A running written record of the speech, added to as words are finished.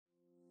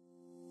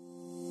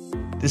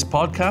This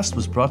podcast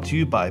was brought to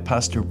you by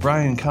Pastor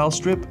Brian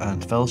Calstrip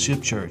and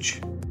Fellowship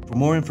Church. For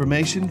more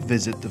information,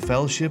 visit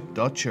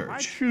thefellowship.church. I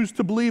choose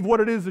to believe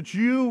what it is that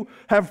you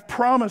have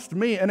promised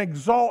me and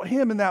exalt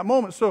Him in that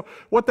moment. So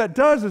what that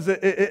does is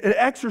it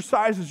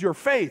exercises your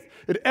faith.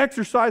 It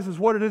exercises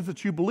what it is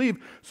that you believe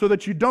so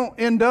that you don't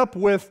end up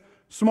with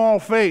small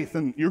faith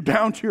and you're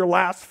down to your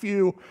last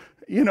few,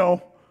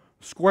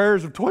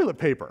 squares of toilet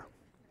paper.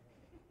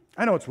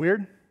 I know it's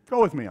weird.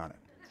 Go with me on it.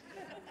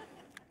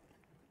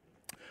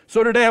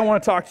 So today I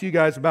want to talk to you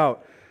guys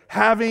about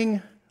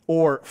having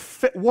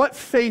what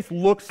faith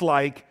looks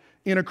like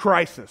in a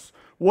crisis,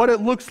 what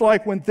it looks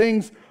like when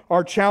things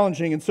are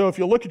challenging. And so if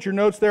you look at your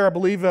notes there, I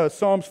believe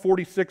Psalms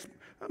 46,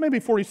 maybe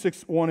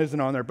 46:1 isn't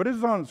on there, but it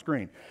is on the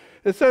screen.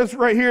 It says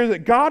right here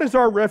that God is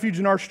our refuge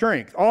and our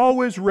strength,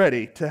 always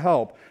ready to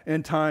help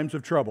in times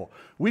of trouble.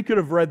 We could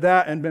have read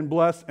that and been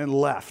blessed and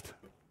left.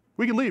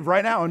 We can leave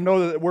right now and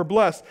know that we're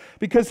blessed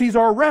because He's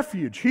our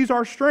refuge. He's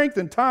our strength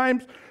in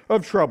times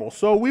of trouble.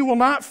 So we will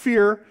not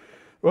fear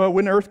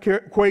when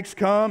earthquakes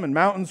come and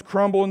mountains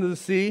crumble into the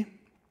sea.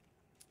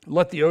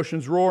 Let the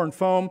oceans roar and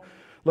foam.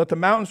 Let the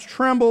mountains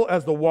tremble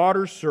as the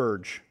waters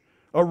surge.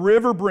 A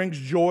river brings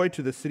joy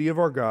to the city of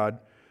our God,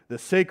 the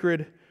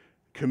sacred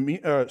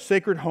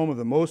home of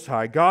the Most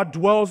High. God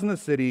dwells in the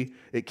city.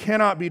 It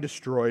cannot be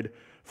destroyed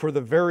for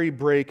the very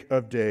break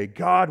of day.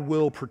 God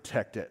will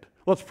protect it.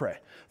 Let's pray.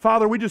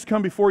 Father, we just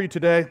come before you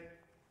today,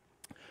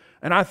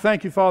 and I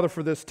thank you, Father,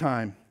 for this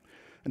time.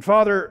 And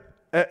Father,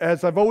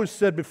 as I've always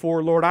said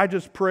before, Lord, I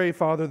just pray,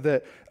 Father,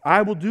 that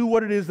I will do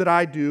what it is that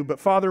I do. But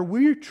Father,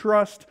 we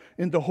trust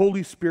in the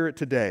Holy Spirit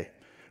today.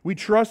 We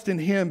trust in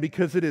Him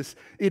because it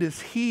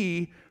is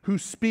He who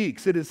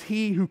speaks. It is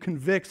He who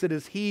convicts. It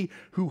is He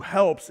who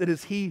helps. It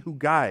is He who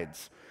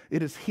guides.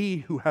 It is He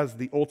who has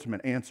the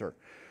ultimate answer.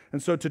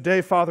 And so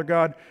today, Father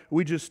God,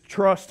 we just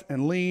trust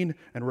and lean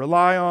and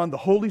rely on the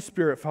Holy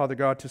Spirit, Father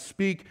God, to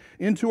speak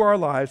into our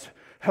lives,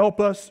 help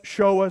us,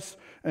 show us,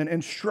 and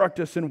instruct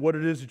us in what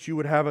it is that you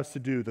would have us to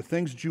do, the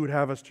things that you would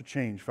have us to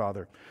change,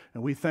 Father.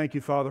 And we thank you,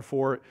 Father,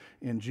 for it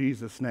in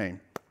Jesus' name.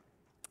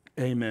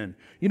 Amen.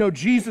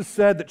 Jesus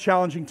said that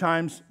challenging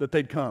times, that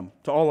they'd come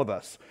to all of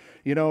us.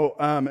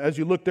 As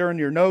you look there in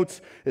your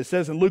notes, it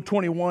says in Luke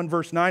 21,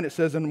 verse 9, it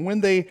says, and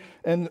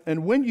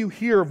when you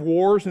hear of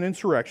wars and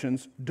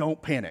insurrections,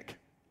 don't panic.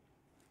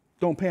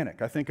 Don't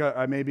panic. I think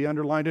I maybe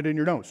underlined it in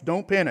your notes.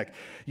 Don't panic.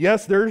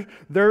 Yes,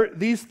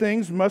 these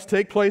things must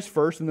take place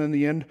first, and then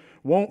the end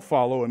won't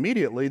follow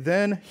immediately.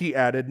 Then, he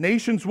added,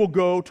 nations will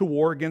go to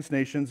war against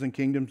nations and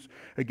kingdoms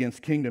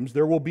against kingdoms.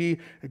 There will be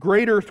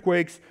great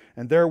earthquakes,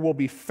 and there will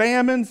be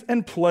famines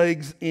and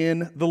plagues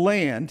in the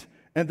land,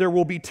 and there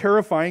will be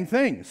terrifying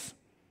things.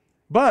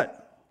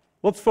 But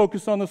let's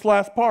focus on this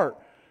last part.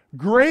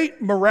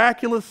 Great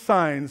miraculous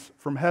signs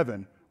from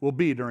heaven will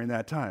be during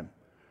that time.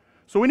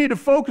 So we need to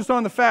focus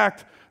on the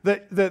fact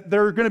that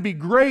there are going to be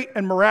great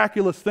and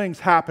miraculous things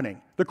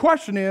happening. The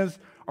question is,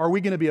 are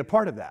we going to be a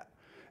part of that?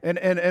 And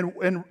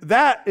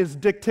that is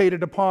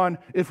dictated upon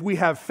if we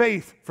have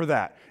faith for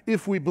that,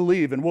 if we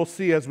believe. And we'll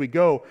see as we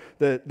go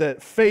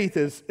that faith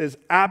is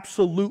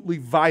absolutely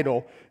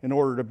vital in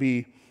order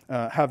to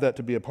have that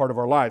to be a part of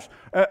our lives.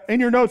 In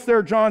your notes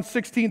there, John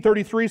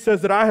 16:33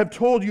 says that I have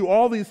told you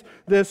all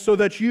this so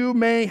that you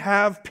may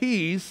have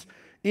peace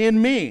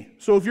in me.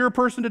 So if you're a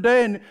person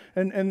today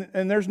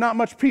and there's not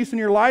much peace in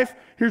your life,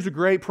 here's a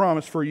great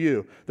promise for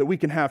you that we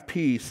can have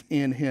peace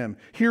in Him.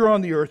 Here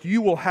on the earth,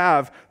 you will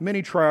have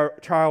many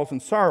trials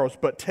and sorrows,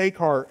 but take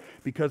heart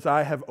because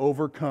I have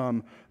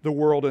overcome the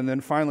world. And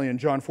then finally in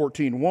John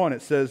 14:1,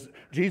 it says,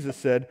 Jesus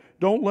said,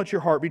 don't let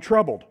your heart be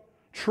troubled.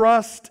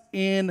 Trust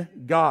in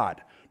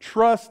God.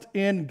 Trust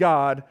in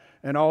God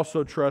and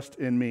also trust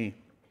in me.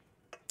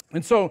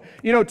 And so,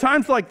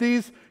 times like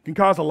these can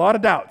cause a lot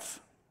of doubts.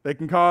 They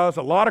can cause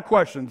a lot of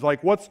questions,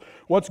 like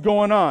what's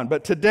going on.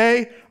 But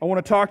today, I want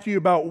to talk to you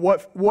about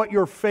what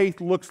your faith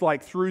looks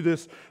like through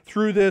this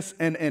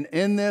and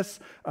in this,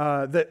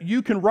 that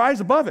you can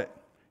rise above it.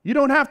 You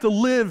don't have to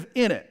live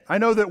in it. I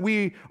know that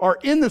we are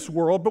in this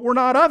world, but we're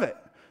not of it.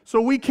 So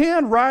we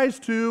can rise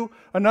to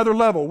another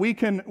level. We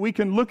can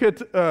look at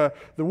the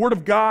Word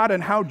of God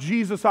and how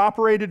Jesus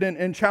operated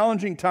in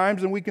challenging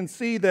times, and we can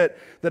see that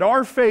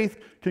our faith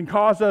can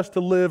cause us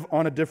to live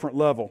on a different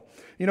level.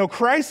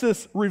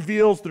 Crisis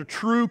reveals the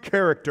true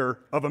character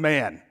of a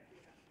man.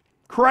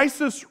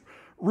 Crisis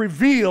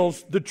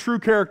reveals the true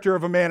character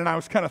of a man, and I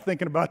was kind of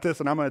thinking about this,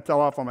 and I'm going to tell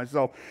off on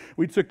myself.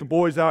 We took the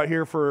boys out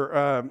here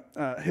for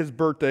his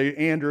birthday,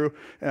 Andrew,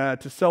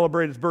 to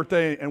celebrate his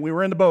birthday, and we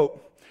were in the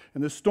boat.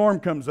 And this storm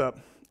comes up,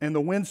 and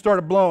the wind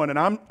started blowing, and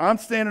I'm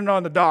standing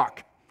on the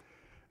dock,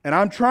 and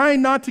I'm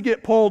trying not to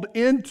get pulled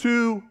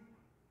into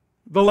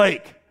the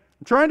lake.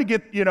 I'm trying to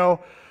get,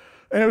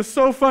 and it was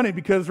so funny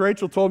because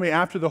Rachel told me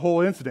after the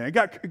whole incident, it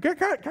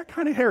got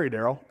kind of hairy,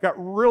 Daryl. Got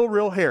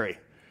real hairy.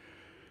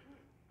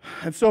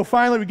 And so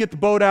finally we get the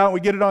boat out, we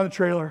get it on the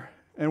trailer,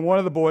 and one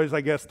of the boys,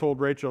 I guess, told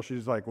Rachel,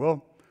 she's like,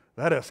 well,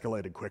 that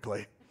escalated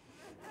quickly.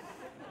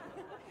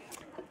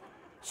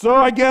 So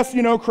I guess,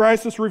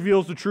 crisis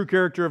reveals the true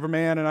character of a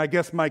man, and I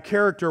guess my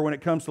character when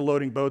it comes to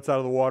loading boats out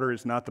of the water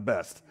is not the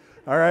best.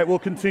 All right, we'll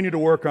continue to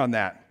work on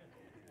that.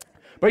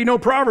 But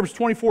Proverbs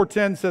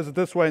 24:10 says it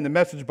this way in the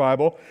Message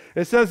Bible.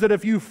 It says that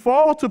if you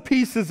fall to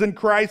pieces in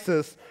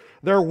crisis,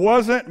 there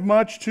wasn't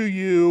much to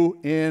you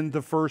in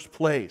the first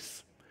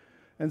place.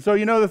 And so,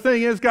 the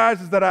thing is, guys,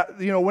 is that,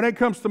 when it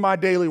comes to my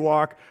daily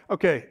walk,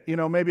 okay,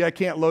 maybe I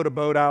can't load a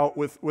boat out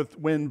with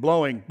wind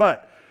blowing,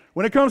 but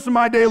when it comes to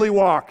my daily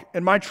walk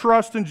and my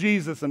trust in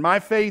Jesus and my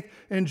faith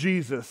in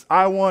Jesus,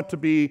 I want to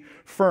be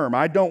firm.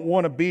 I don't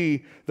want to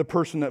be the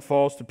person that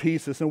falls to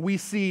pieces. And we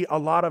see a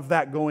lot of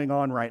that going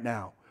on right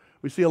now.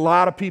 We see a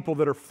lot of people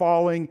that are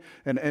falling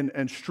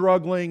and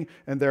struggling,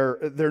 and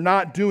they're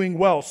not doing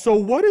well. So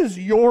what is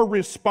your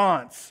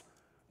response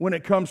when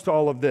it comes to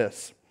all of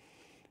this?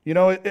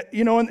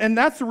 And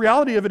that's the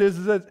reality of it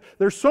is that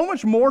there's so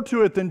much more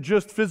to it than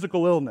just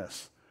physical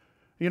illness.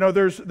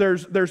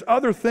 There's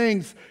other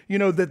things,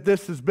 that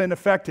this has been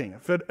affecting.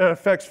 It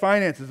affects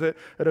finances, it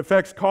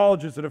affects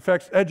colleges, it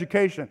affects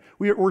education.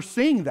 We're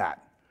seeing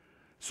that.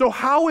 So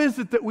how is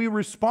it that we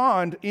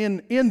respond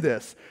in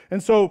this?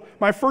 And so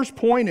my first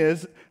point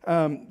is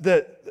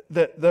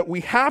that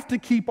we have to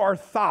keep our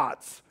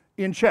thoughts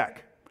in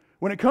check.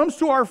 When it comes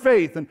to our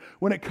faith and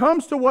when it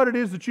comes to what it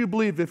is that you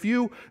believe, if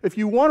you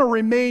want to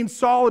remain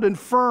solid and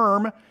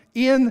firm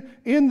in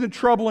the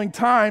troubling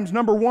times,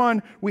 number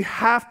one, we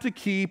have to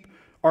keep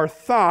our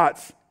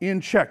thoughts in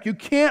check. You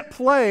can't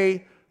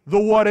play the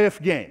what if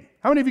game.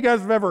 How many of you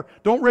guys have ever,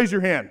 don't raise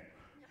your hand,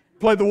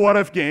 played the what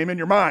if game in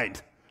your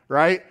mind,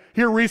 right?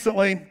 Here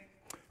recently,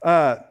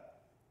 I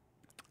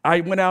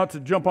went out to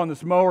jump on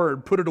this mower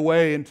and put it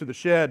away into the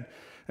shed,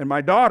 and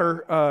my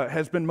daughter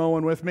has been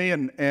mowing with me,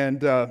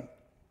 and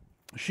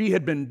she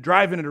had been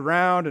driving it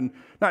around and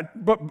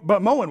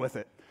but mowing with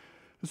it.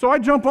 So I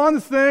jump on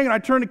this thing and I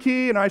turn the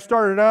key and I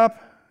start it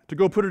up to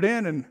go put it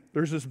in, and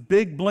there's this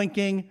big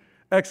blinking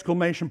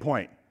exclamation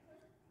point.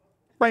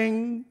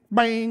 Bang,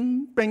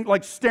 bang, bang,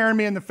 like staring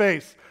me in the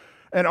face.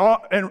 And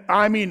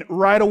I mean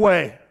right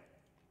away,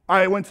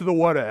 I went to the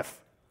what if.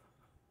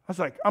 I was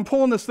like, I'm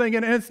pulling this thing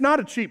in, and it's not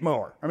a cheap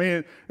mower. I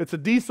mean, it's a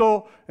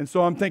diesel, and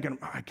so I'm thinking,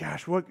 my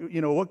gosh, what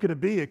could it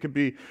be? It could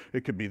be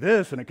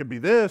this, and it could be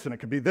this, and it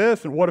could be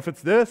this, and what if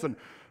it's this? And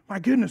my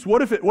goodness,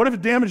 what if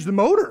it damaged the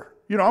motor?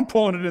 I'm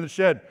pulling it in the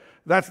shed.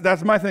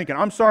 That's my thinking.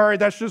 I'm sorry,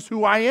 that's just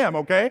who I am.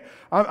 Okay,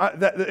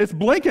 it's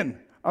blinking.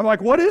 I'm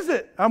like, what is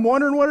it? I'm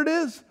wondering what it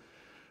is.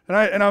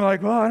 And I'm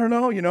like, well, I don't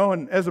know,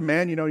 and as a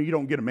man, you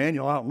don't get a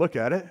manual out and look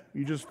at it.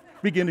 You just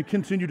begin to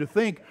continue to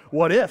think,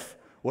 what if?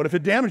 What if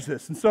it damaged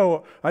this? And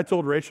so I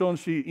told Rachel, and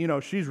she,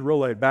 she's real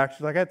laid back.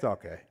 She's like, it's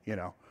okay,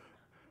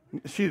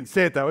 She didn't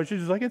say it that way. She's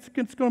just like, it's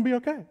going to be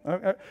okay.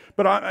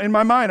 But in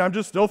my mind, I'm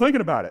just still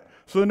thinking about it.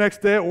 So the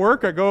next day at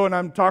work, I go and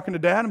I'm talking to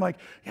Dad. I'm like,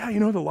 yeah,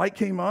 the light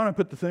came on. I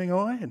put the thing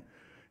away. And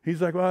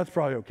he's like, well, that's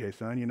probably okay,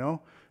 son,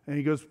 And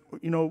he goes,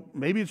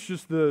 maybe it's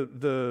just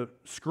the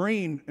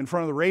screen in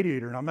front of the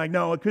radiator. And I'm like,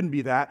 no, it couldn't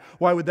be that.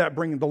 Why would that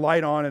bring the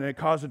light on and it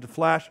cause it to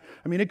flash?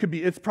 I mean,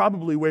 it's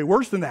probably way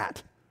worse than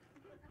that.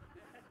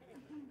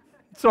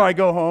 So I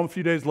go home a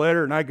few days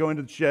later, and I go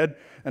into the shed,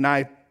 and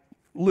I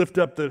lift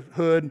up the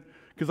hood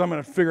because I'm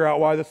going to figure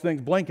out why this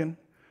thing's blinking.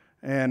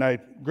 And I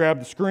grab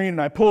the screen,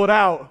 and I pull it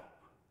out,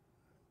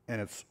 and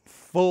it's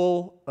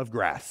full of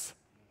grass.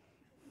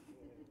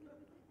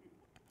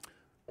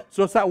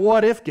 So it's that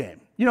what-if game.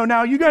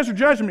 Now you guys are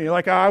judging me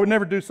like I would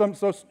never do something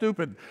so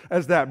stupid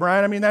as that,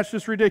 Brian. I mean, that's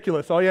just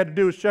ridiculous. All you had to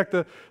do was check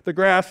the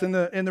grass in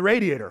the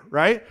radiator,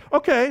 right?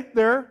 Okay,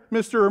 there,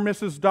 Mr. or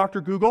Mrs. Dr.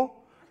 Google,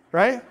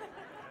 right?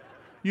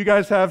 You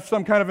guys have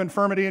some kind of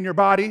infirmity in your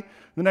body.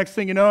 The next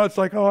thing you know, it's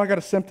like, oh, I got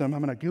a symptom.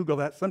 I'm going to Google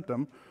that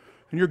symptom.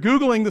 And you're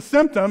Googling the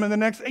symptom, and the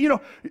next,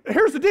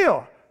 here's the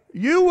deal.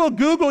 You will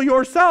Google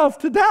yourself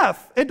to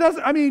death. It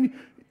doesn't,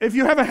 if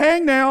you have a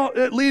hangnail,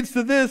 it leads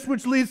to this,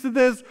 which leads to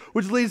this,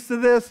 which leads to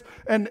this.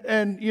 And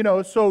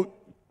so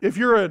if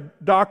you're a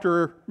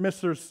doctor,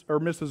 Mr. or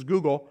Mrs.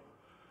 Google,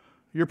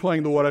 you're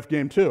playing the what-if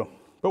game too.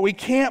 But we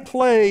can't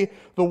play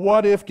the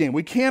what-if game.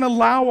 We can't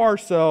allow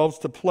ourselves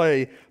to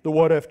play the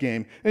what-if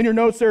game. In your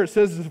notes there, it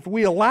says if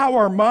we allow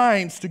our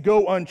minds to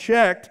go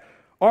unchecked,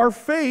 our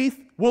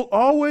faith will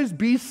always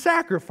be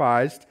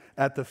sacrificed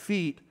at the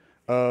feet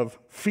of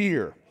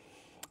fear.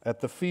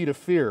 At the feet of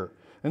fear.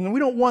 And then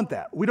we don't want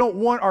that. We don't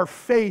want our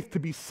faith to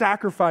be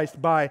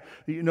sacrificed by,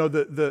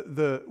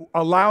 the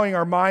allowing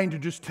our mind to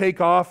just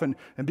take off and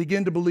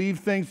begin to believe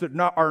things that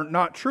are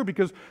not true.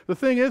 Because the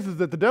thing is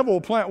that the devil will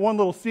plant one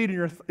little seed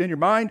in your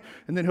mind,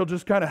 and then he'll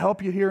just kind of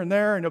help you here and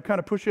there, and he'll kind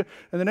of push you.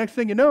 And the next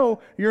thing you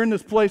know, you're in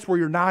this place where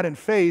you're not in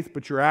faith,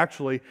 but you're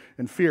actually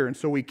in fear. And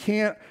so we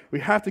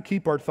have to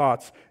keep our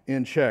thoughts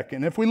in check.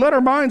 And if we let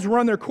our minds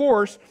run their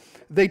course,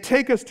 they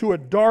take us to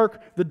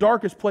the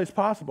darkest place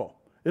possible.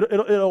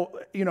 It'll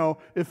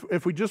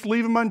if we just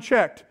leave them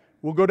unchecked,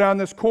 we'll go down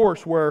this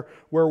course where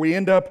we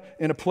end up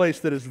in a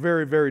place that is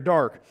very, very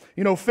dark.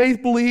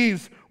 Faith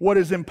believes what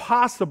is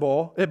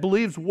impossible. It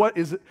believes what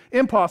is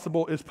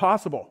impossible is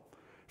possible.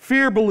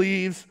 Fear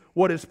believes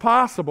what is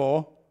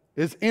possible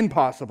is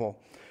impossible.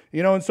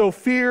 And so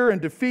fear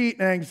and defeat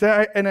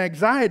and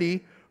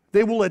anxiety,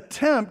 they will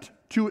attempt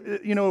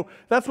to,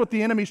 that's what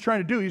the enemy's trying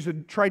to do. He's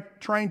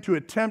trying to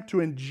attempt to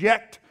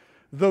inject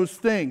those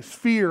things,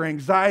 fear,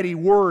 anxiety,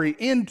 worry,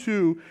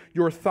 into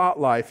your thought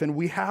life. And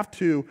we have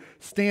to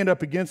stand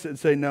up against it and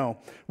say, no.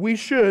 We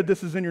should,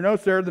 this is in your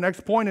notes there, the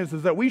next point is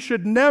that we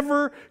should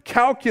never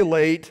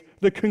calculate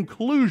the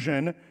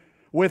conclusion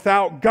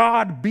without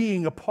God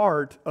being a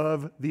part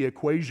of the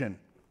equation.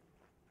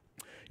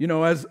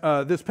 As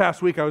this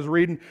past week I was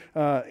reading,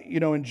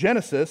 in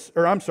Genesis,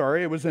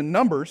 it was in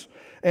Numbers,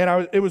 and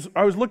I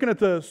was looking at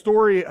the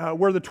story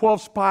where the 12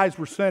 spies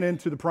were sent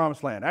into the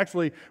Promised Land.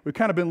 Actually, we've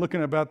kind of been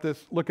looking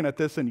at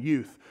this in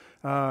youth,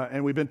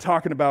 and we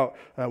talked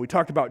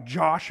about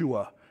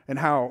Joshua and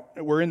how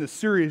we're in the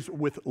series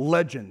with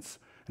legends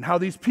and how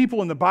these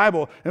people in the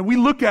Bible, and we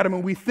look at them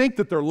and we think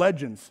that they're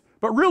legends,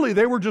 but really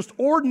they were just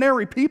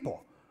ordinary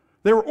people.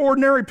 They were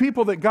ordinary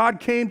people that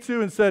God came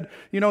to and said,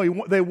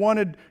 God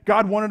wanted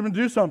them to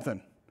do something.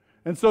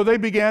 And so they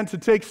began to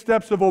take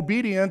steps of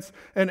obedience,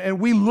 and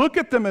we look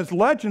at them as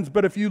legends,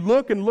 but if you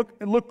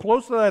look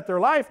closely at their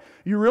life,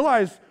 you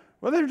realize,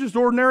 well, they're just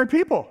ordinary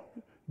people,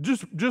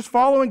 just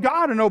following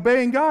God and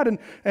obeying God.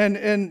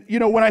 And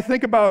when I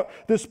think about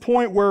this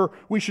point where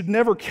we should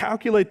never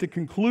calculate the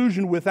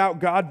conclusion without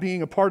God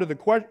being a part of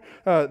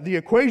the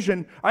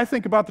equation, I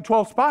think about the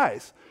 12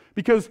 spies.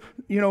 Because,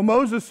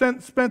 Moses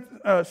sent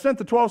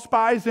the 12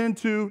 spies in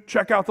to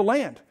check out the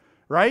land,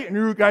 right? And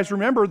you guys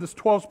remember this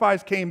 12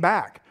 spies came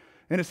back.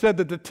 And it said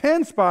that the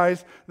 10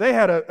 spies, they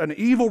had an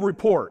evil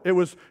report. It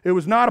was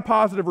not a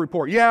positive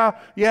report. Yeah,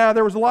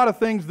 there was a lot of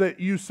things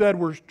that you said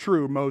were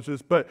true,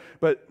 Moses, but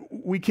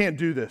we can't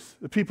do this.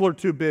 The people are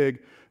too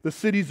big. The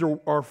cities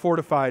are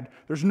fortified.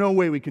 There's no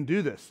way we can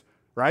do this,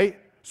 right?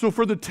 So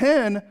for the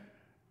 10,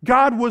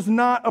 God was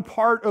not a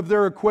part of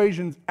their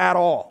equations at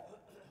all.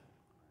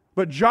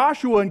 But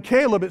Joshua and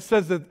Caleb, it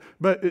says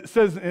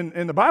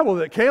in the Bible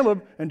that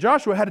Caleb and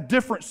Joshua had a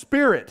different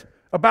spirit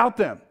about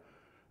them.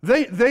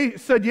 They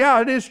said,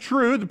 yeah, it is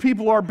true, the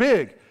people are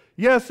big.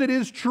 Yes, it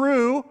is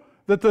true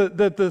that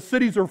the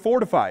cities are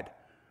fortified.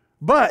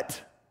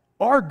 But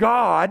our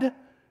God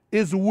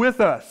is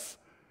with us.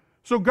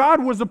 So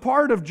God was a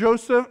part of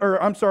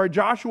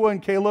Joshua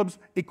and Caleb's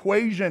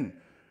equation,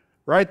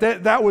 right?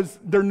 That was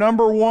their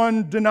number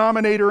one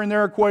denominator in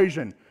their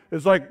equation.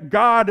 It's like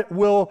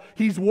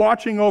He's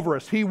watching over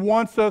us. He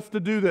wants us to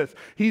do this.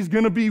 He's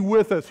going to be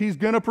with us. He's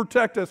going to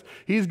protect us.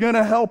 He's going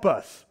to help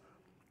us.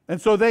 And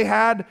so they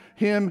had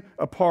him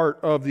a part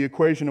of the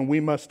equation, and we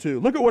must too.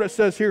 Look at what it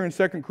says here in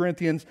 2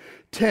 Corinthians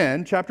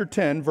 10, chapter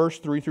 10, verse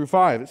 3 through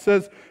 5. It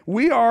says,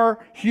 we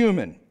are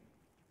human,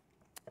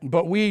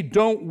 but we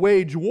don't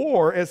wage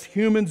war as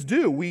humans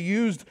do. We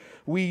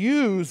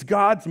use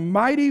God's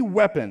mighty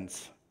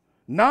weapons,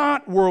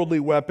 not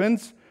worldly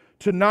weapons,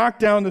 to knock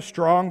down the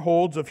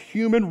strongholds of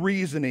human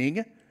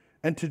reasoning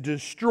and to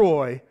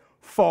destroy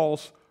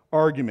false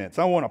arguments.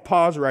 I want to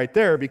pause right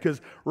there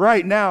because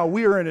right now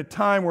we are in a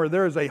time where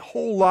there is a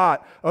whole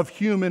lot of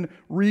human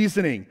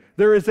reasoning.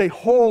 There is a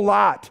whole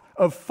lot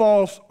of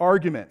false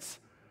arguments.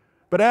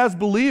 But as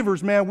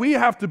believers, man, we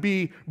have to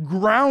be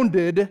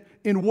grounded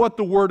in what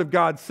the Word of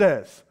God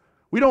says.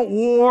 We don't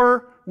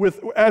war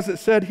with, as it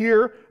said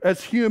here,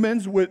 as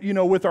humans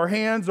with our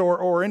hands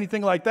or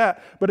anything like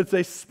that, but it's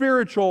a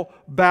spiritual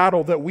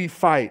battle that we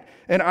fight.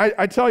 And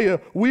I tell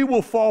you, we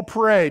will fall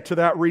prey to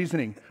that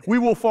reasoning. We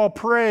will fall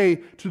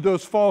prey to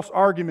those false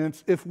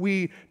arguments if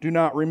we do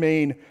not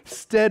remain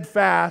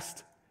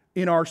steadfast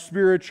in our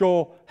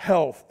spiritual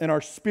health and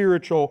our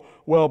spiritual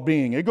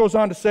well-being. It goes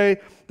on to say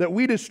that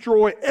we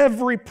destroy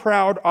every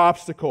proud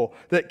obstacle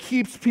that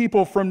keeps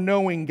people from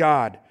knowing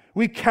God.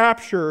 We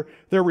capture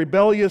their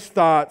rebellious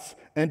thoughts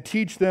and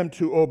teach them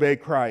to obey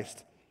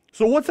Christ.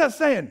 So what's that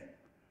saying?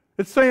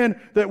 It's saying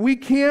that we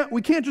can't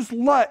just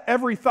let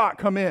every thought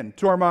come in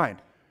to our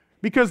mind.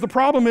 Because the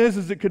problem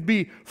is it could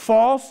be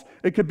false,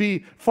 it could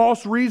be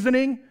false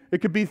reasoning,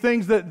 it could be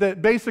things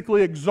that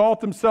basically exalt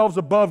themselves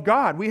above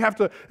God. We have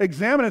to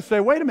examine and say,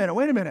 wait a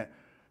minute.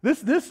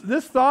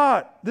 This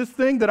thought, this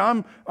thing that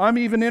I'm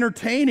even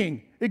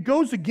entertaining, it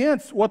goes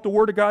against what the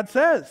Word of God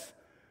says.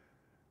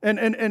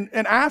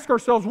 And ask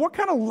ourselves, what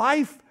kind of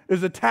life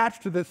is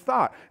attached to this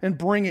thought? And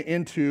bring it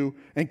into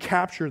and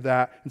capture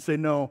that and say,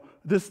 no,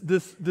 this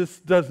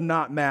does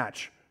not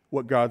match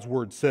what God's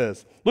Word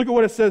says. Look at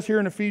what it says here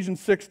in Ephesians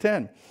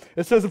 6:10.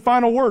 It says the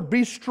final word,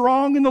 be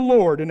strong in the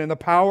Lord and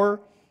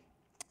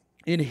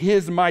in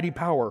His mighty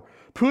power.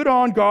 Put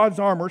on God's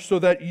armor so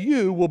that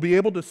you will be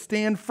able to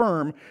stand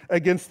firm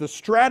against the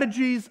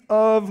strategies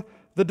of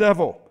the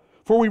devil.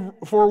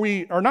 For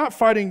we are not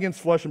fighting against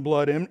flesh and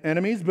blood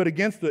enemies, but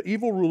against the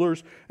evil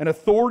rulers and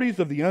authorities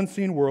of the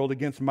unseen world,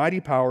 against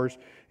mighty powers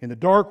in the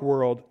dark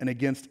world, and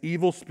against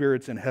evil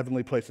spirits in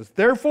heavenly places.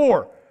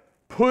 Therefore,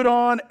 put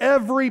on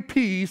every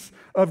piece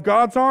of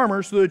God's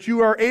armor so that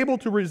you are able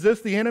to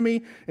resist the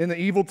enemy in the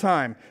evil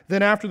time.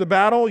 Then after the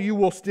battle, you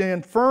will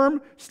stand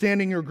firm,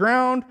 standing your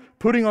ground,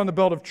 putting on the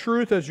belt of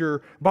truth as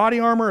your body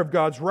armor of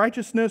God's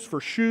righteousness. For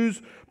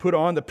shoes, put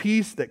on the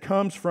peace that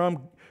comes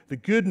from the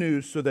good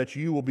news so that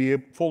you will be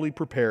fully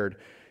prepared.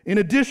 In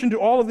addition to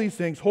all of these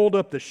things, hold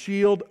up the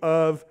shield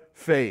of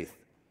faith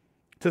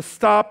to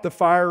stop the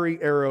fiery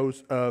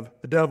arrows of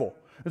the devil.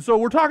 And so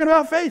we're talking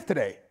about faith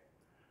today.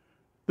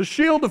 The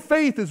shield of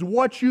faith is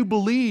what you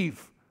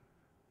believe,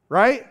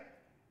 right?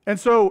 And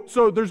so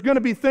there's going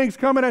to be things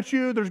coming at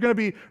you. There's going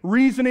to be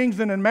reasonings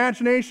and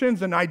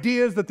imaginations and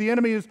ideas that the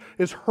enemy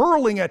is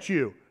hurling at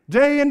you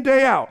day in,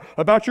 day out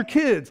about your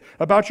kids,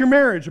 about your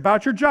marriage,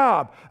 about your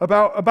job,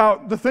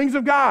 about the things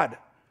of God.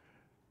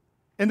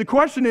 And the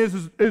question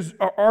is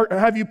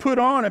have you put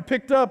on and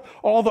picked up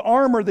all the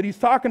armor that he's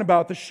talking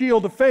about, the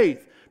shield of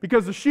faith?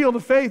 Because the shield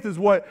of faith is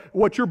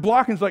what you're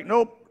blocking. It's like,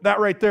 nope, that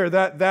right there,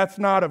 that's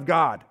not of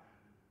God.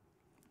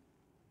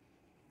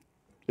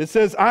 It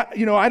says,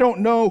 I don't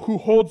know who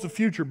holds the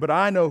future, but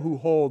I know who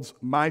holds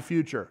my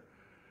future.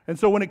 And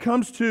so when it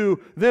comes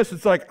to this,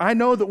 it's like, I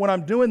know that when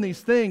I'm doing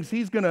these things,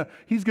 he's gonna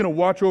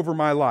watch over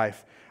my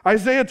life.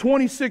 Isaiah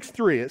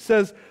 26:3, it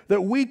says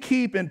that we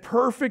keep in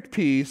perfect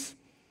peace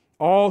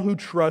all who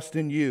trust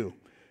in you,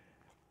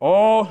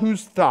 all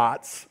whose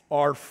thoughts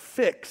are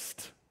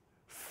fixed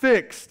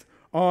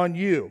on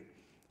you.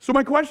 So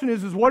my question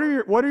is what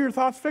are your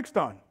thoughts fixed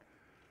on?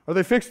 Are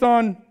they fixed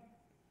on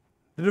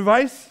the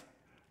device?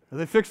 Are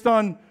they fixed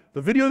on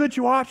the video that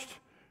you watched?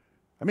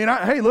 I mean,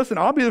 hey, listen,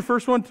 I'll be the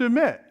first one to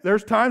admit,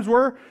 there's times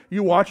where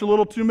you watch a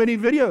little too many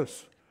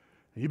videos.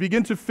 You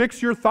begin to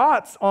fix your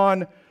thoughts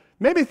on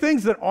maybe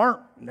things that aren't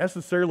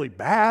necessarily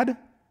bad,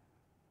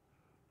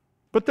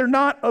 but they're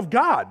not of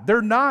God.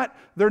 They're not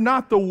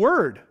the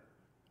Word.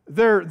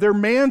 They're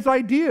man's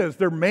ideas.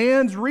 They're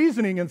man's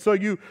reasoning. And so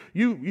you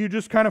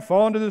just kind of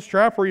fall into this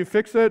trap where you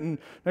fix it, and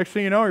next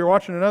thing you know, you're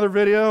watching another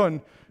video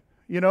and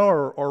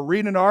or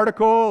reading an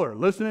article or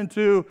listening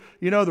to,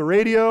 the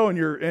radio, and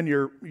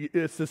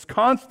it's this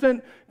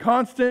constant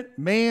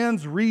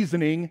man's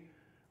reasoning,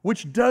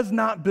 which does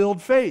not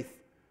build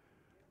faith.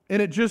 And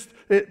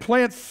it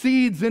plants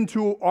seeds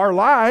into our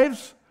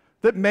lives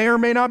that may or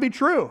may not be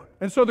true.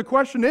 And so the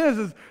question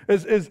is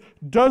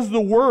does the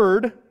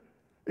Word,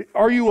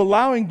 are you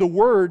allowing the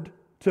Word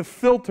to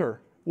filter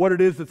what it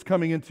is that's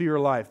coming into your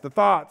life? The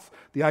thoughts,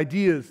 the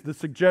ideas, the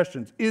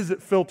suggestions. Is it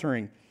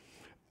filtering?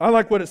 I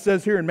like what it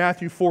says here in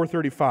Matthew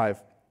 4:35.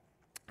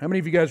 How many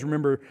of you guys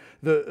remember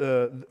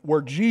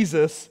where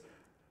Jesus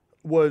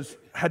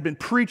had been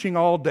preaching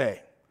all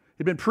day?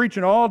 He'd been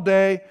preaching all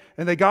day,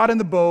 and they got in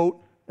the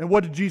boat, and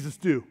what did Jesus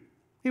do?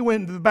 He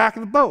went into the back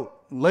of the boat,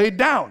 and laid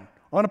down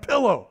on a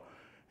pillow,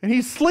 and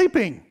he's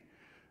sleeping.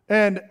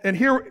 And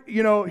here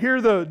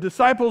the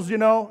disciples,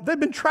 they've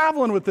been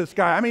traveling with this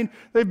guy. I mean,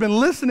 they've been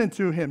listening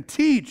to him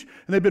teach,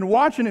 and they've been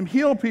watching him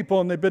heal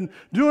people, and they've been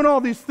doing all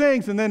these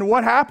things. And then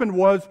what happened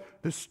was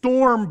the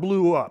storm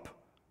blew up.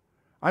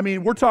 I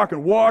mean, we're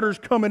talking water's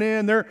coming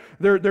in.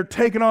 They're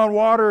taking on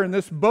water, and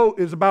this boat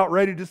is about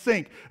ready to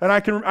sink. And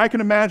I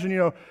can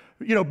imagine,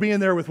 being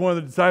there with one of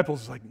the disciples.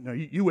 It's like, no,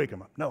 you wake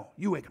him up. No,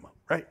 you wake him up,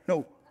 right?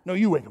 No,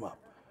 you wake him up.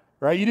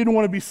 Right? You didn't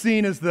want to be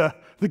seen as the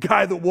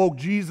guy that woke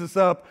Jesus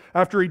up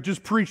after he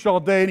just preached all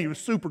day and he was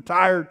super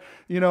tired,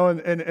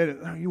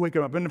 and you wake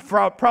him up. And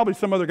probably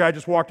some other guy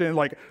just walked in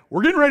like,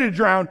 we're getting ready to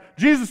drown.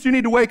 Jesus, you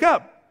need to wake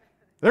up.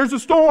 There's a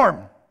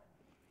storm.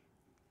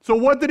 So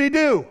what did he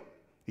do?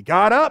 He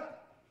got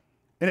up,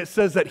 and it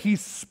says that he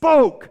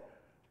spoke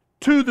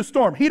to the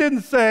storm. He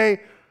didn't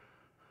say,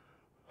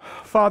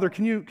 Father,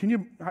 can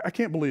you, I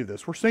can't believe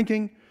this. We're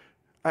sinking,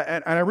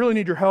 and I really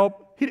need your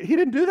help. He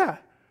didn't do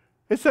that.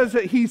 It says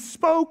that he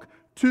spoke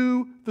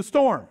to the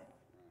storm.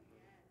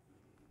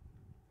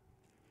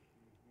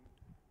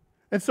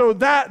 And so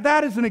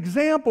that is an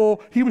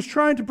example. He was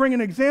trying to bring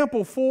an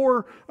example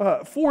for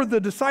the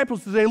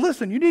disciples to say,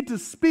 listen, you need to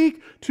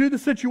speak to the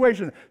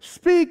situation.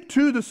 Speak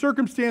to the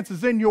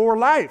circumstances in your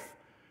life.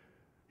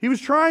 He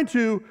was trying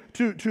to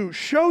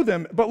show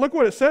them. But look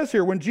what it says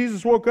here. When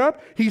Jesus woke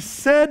up, he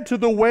said to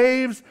the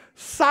waves,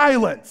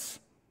 silence.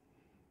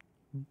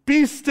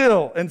 Be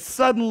still. And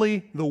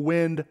suddenly the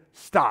wind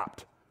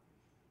stopped.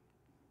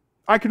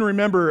 I can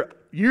remember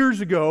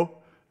years ago,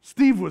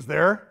 Steve was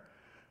there.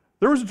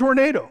 There was a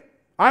tornado.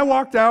 I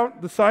walked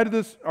out the side of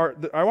this,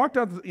 I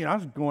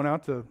was going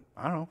out to,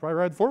 probably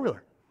ride the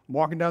four-wheeler. I'm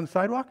walking down the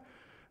sidewalk.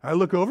 I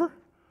look over.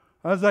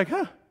 I was like,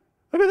 look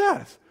at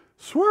that. It's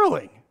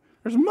swirling.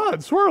 There's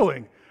mud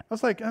swirling. I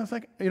was like,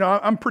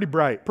 I'm pretty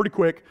bright, pretty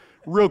quick,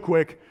 real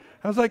quick.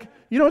 I was like,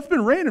 it's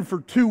been raining for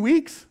 2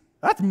 weeks.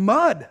 That's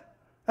mud.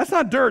 That's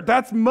not dirt.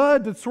 That's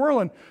mud that's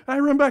swirling. And I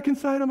run back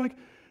inside. I'm like,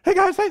 hey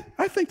guys,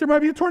 I think there might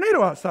be a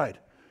tornado outside.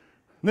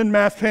 And then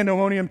mass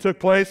pandemonium took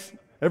place.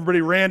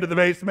 Everybody ran to the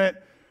basement.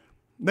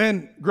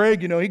 Then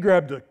Greg, he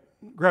grabbed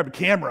a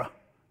camera.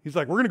 He's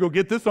like, we're going to go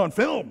get this on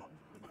film.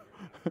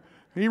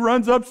 He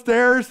runs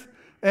upstairs,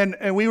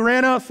 and we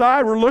ran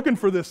outside. We're looking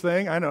for this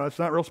thing. I know, it's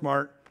not real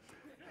smart.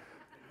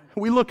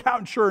 We look out,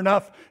 and sure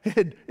enough,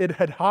 it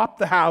had hopped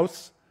the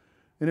house,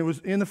 and it was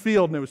in the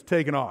field, and it was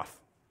taken off.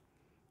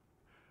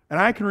 And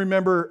I can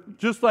remember,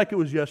 just like it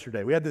was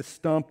yesterday, we had this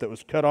stump that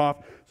was cut off.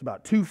 It's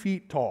about 2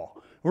 feet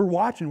tall. We're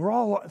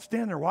all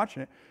standing there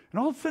watching it,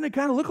 and all of a sudden it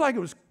kind of looked like it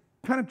was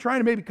kind of trying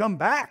to maybe come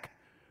back.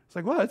 It's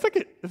like, well, it's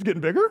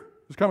getting bigger.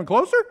 It's coming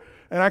closer.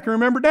 And I can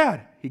remember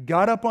Dad. He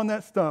got up on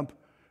that stump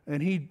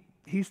and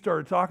he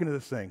started talking to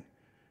this thing.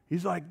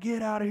 He's like,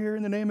 get out of here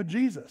in the name of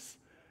Jesus.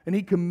 And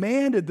he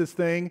commanded this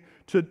thing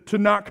to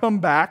not come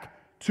back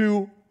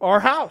to our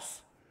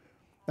house.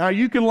 Now,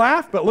 you can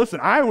laugh, but listen,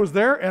 I was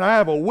there, and I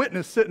have a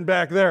witness sitting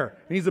back there.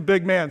 And he's a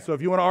big man, so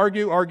if you want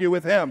to argue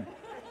with him.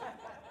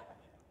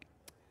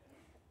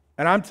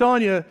 And I'm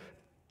telling you,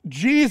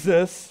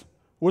 Jesus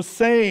was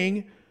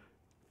saying,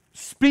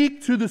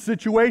 speak to the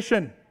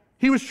situation.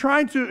 He was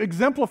trying to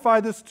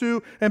exemplify this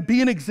to and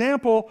be an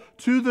example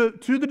to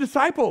the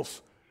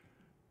disciples.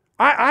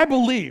 I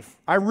believe,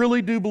 I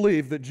really do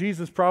believe that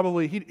Jesus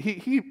probably, he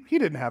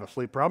didn't have a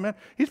sleep problem, man.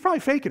 He's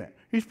probably faking it.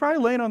 He's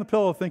probably laying on the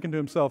pillow thinking to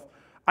himself,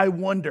 I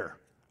wonder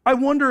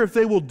if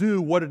they will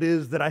do what it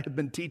is that I have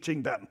been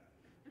teaching them.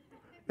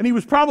 And he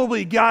was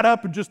probably got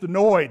up and just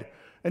annoyed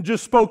and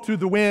just spoke to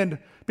the wind,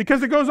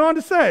 because it goes on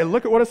to say,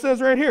 look at what it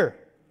says right here.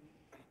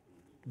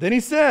 Then he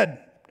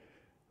said,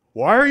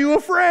 why are you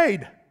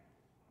afraid?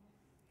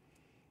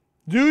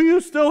 Do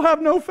you still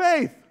have no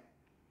faith?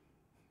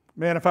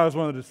 Man, if I was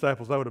one of the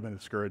disciples, that would have been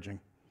discouraging.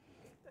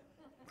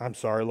 I'm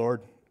sorry,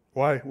 Lord.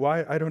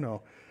 Why? I don't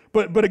know.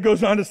 But it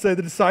goes on to say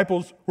the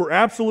disciples were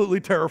absolutely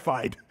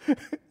terrified.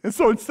 And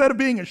so instead of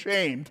being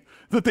ashamed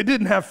that they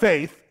didn't have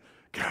faith,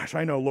 gosh,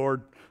 I know,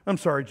 Lord, I'm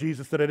sorry,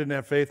 Jesus, that I didn't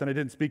have faith and I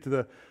didn't speak to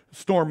the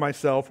storm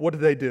myself. What did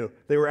they do?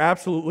 They were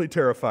absolutely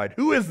terrified.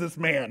 Who is this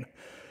man?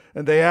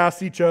 And they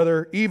asked each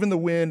other, even the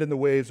wind and the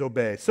waves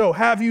obey. So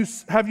have you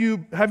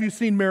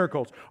seen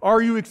miracles?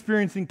 Are you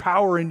experiencing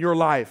power in your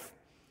life?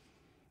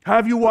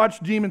 Have you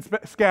watched demons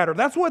scatter?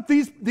 That's what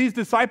these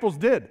disciples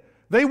did.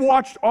 They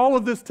watched all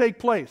of this take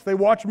place. They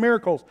watched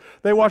miracles.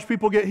 They watched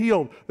people get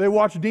healed. They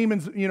watched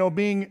demons,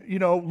 being,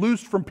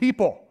 loosed from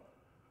people.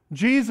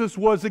 Jesus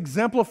was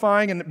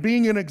exemplifying and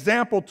being an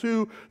example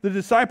to the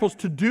disciples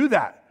to do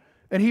that.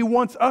 And he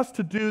wants us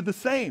to do the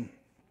same.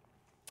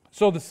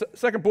 So the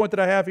second point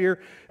that I have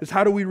here is,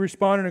 how do we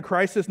respond in a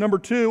crisis? Number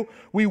 2,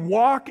 we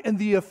walk in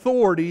the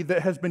authority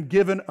that has been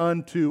given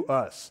unto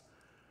us.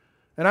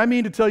 And I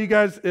mean to tell you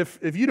guys, if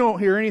you don't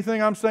hear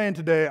anything I'm saying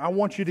today, I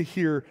want you to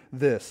hear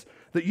this,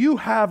 that you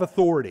have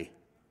authority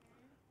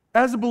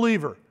as a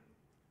believer.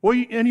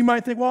 Well, and you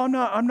might think, well,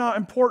 I'm not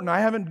important. I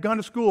haven't gone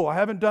to school. I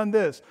haven't done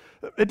this.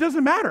 It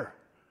doesn't matter.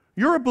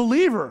 You're a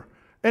believer.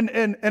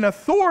 And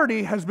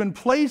authority has been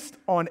placed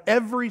on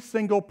every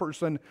single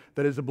person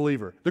that is a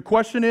believer. The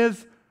question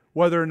is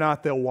whether or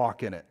not they'll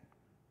walk in it.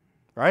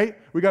 Right?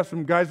 We got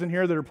some guys in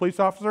here that are police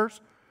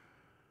officers.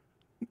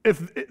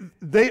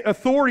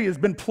 Authority has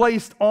been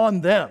placed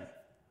on them.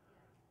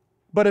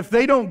 But if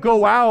they don't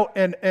go out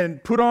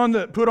and put on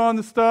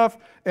the stuff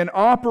and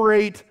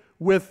operate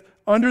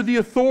under the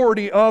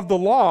authority of the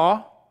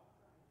law,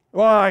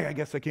 well, I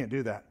guess I can't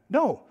do that.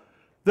 No.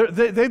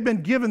 They've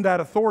been given that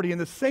authority, and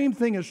the same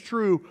thing is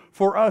true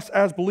for us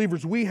as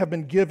believers. We have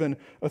been given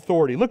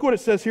authority. Look what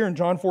it says here in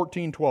John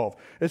 14:12.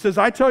 It says,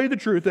 I tell you the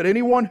truth, that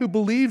anyone who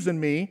believes in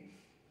me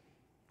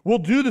will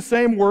do the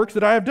same works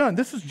that I have done.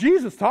 This is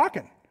Jesus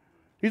talking.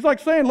 He's like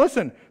saying,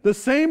 listen, the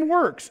same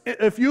works,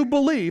 if you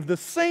believe, the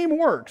same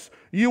works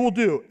you will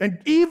do, and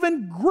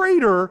even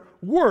greater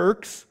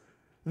works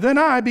than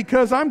I,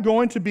 because I'm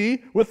going to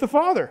be with the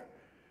Father.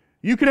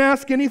 You can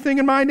ask anything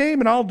in my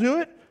name, and I'll do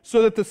it,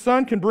 so that the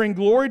Son can bring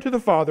glory to the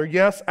Father.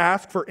 Yes,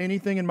 ask for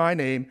anything in my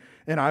name,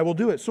 and I will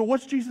do it. So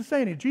what's Jesus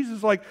saying? Jesus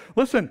is like,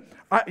 listen,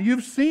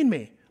 you've seen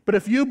me, but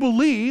if you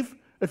believe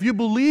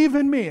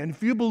in me, and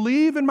if you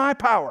believe in my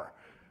power,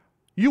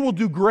 you will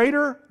do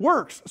greater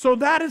works. So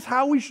that is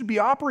how we should be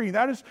operating.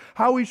 That is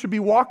how we should be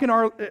walking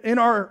in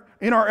our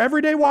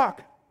everyday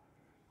walk,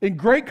 in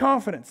great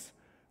confidence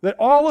that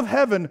all of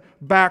heaven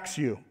backs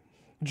you.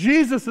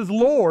 Jesus is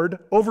Lord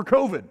over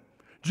COVID.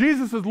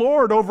 Jesus is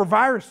Lord over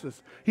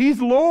viruses.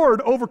 He's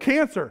Lord over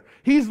cancer.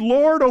 He's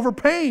Lord over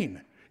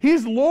pain.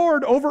 He's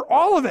Lord over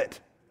all of it.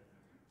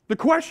 The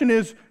question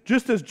is,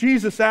 just as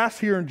Jesus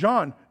asked here in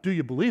John, do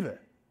you believe it?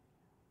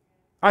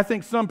 I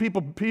think some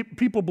people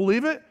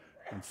believe it,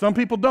 and some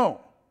people don't.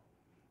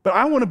 But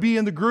I want to be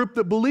in the group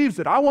that believes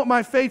it. I want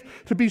my faith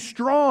to be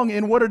strong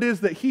in what it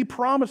is that He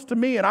promised to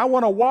me, and I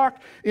want to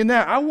walk in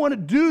that. I want to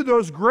do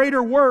those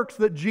greater works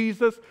that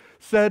Jesus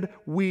said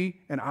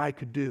we and I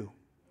could do.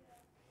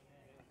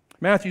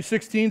 Matthew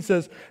 16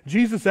 says,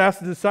 Jesus asked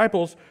the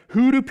disciples,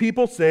 who do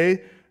people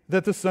say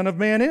that the Son of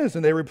Man is?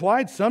 And they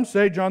replied, some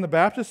say John the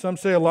Baptist, some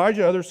say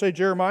Elijah, others say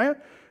Jeremiah,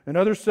 and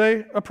others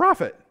say a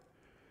prophet.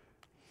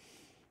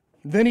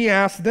 Then he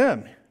asked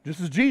them, this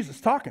is Jesus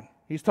talking.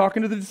 He's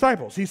talking to the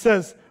disciples. He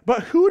says,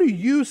 but who do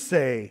you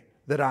say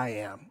that I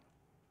am?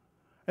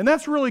 And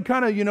that's really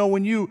kind of,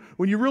 when you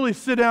really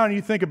sit down and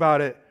you think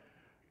about it,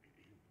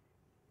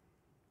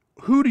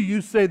 who do you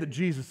say that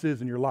Jesus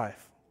is in your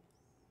life?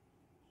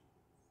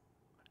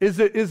 Is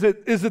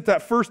it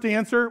that first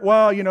answer?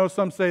 Well,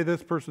 some say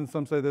this person,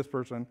 some say this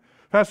person.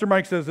 Pastor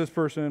Mike says this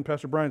person,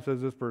 Pastor Brian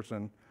says this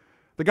person.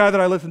 The guy that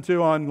I listen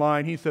to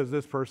online, he says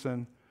this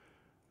person.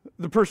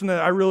 The person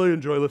that I really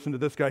enjoy listening to,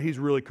 this guy, he's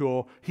really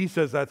cool. He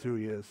says that's who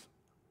he is.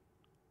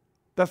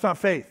 That's not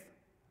faith.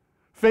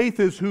 Faith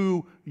is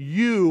who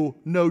you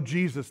know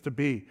Jesus to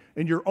be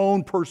in your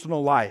own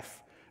personal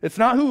life. It's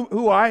not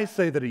who I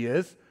say that he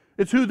is.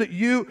 It's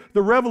the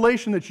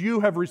revelation that you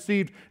have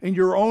received in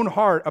your own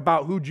heart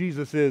about who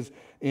Jesus is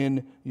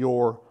in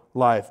your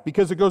life.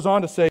 Because it goes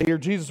on to say here,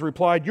 Jesus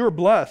replied, "You're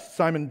blessed,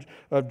 Simon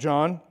of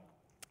John,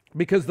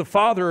 because the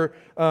Father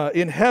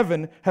in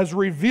heaven has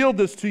revealed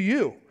this to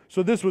you."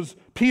 So this was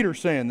Peter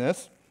saying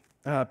this.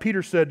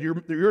 Peter said,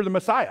 you're the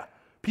Messiah.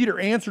 Peter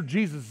answered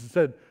Jesus and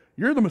said,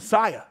 "You're the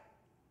Messiah."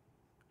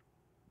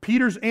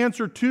 Peter's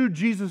answer to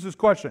Jesus'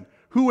 question,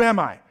 "Who am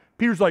I?"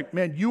 Peter's like,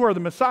 "Man, you are the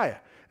Messiah."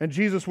 And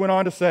Jesus went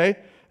on to say,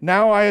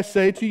 "Now I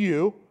say to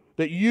you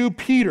that you,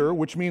 Peter,"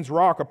 which means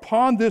rock,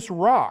 "upon this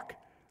rock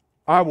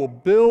I will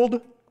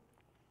build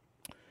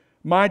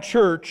my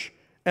church,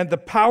 and the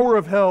power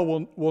of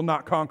hell will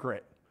not conquer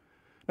it."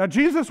 Now,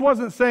 Jesus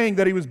wasn't saying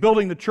that he was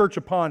building the church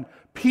upon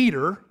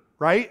Peter,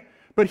 right?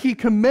 But he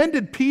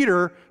commended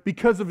Peter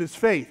because of his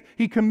faith.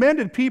 He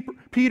commended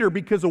Peter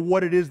because of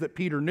what it is that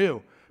Peter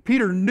knew.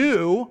 Peter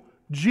knew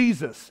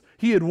Jesus.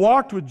 He had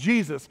walked with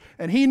Jesus,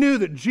 and he knew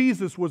that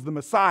Jesus was the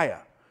Messiah.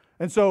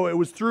 And so it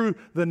was through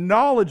the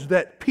knowledge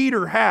that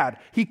Peter had,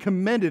 he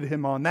commended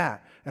him on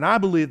that. And I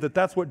believe that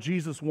that's what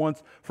Jesus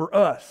wants for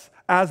us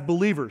as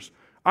believers.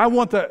 I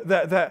want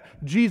that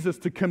Jesus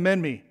to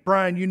commend me.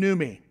 "Brian, you knew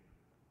me."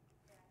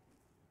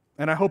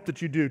 And I hope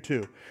that you do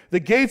too. The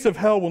gates of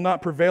hell will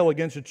not prevail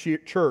against a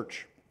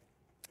church.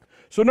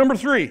 So number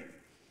 3,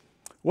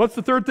 what's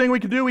the third thing we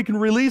can do? We can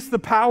release the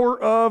power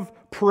of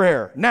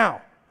prayer.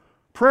 Now,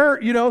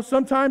 prayer,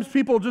 sometimes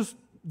people just,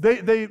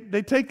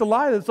 they take the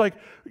lie that's like,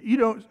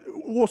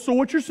 well, so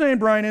what you're saying,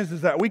 Brian,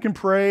 is that we can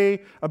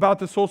pray about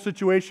this whole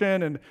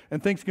situation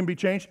and things can be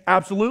changed?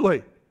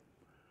 Absolutely.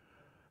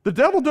 The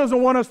devil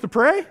doesn't want us to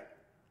pray.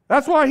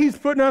 That's why he's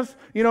putting us,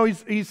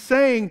 he's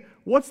saying,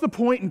 what's the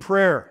point in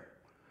prayer?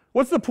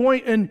 What's the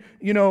point in,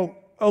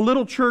 a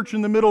little church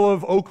in the middle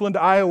of Oakland,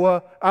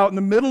 Iowa, out in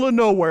the middle of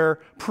nowhere,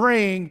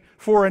 praying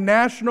for a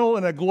national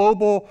and a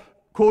global,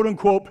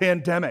 quote-unquote,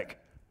 pandemic?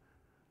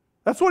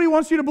 That's what he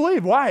wants you to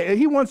believe. Why?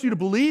 He wants you to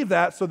believe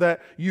that so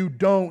that you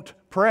don't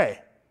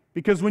pray.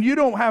 Because when you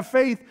don't have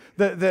faith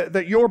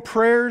that your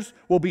prayers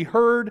will be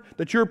heard,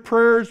 that your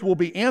prayers will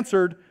be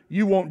answered,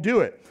 you won't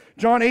do it.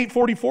 John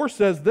 8:44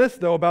 says this,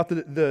 though, about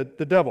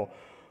the devil.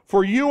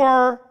 "For you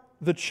are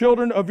the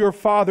children of your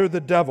father,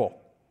 the devil,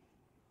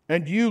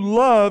 and you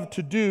love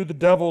to do the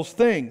devil's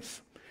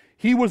things.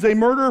 He was a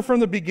murderer from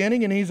the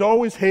beginning, and he's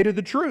always hated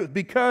the truth,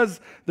 because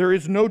there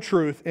is no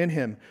truth in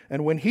him.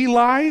 And when he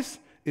lies,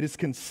 it is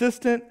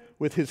consistent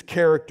with his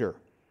character,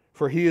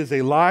 for he is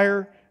a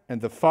liar and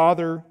the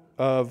father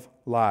of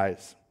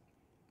lies."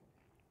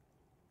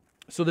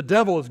 So the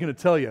devil is going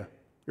to tell you,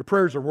 your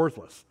prayers are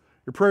worthless.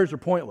 Your prayers are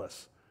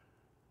pointless.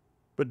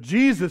 But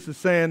Jesus is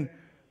saying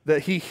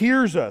that he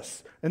hears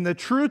us. And the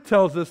truth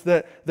tells us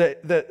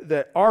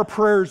that our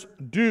prayers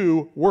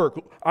do work.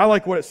 I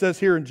like what it says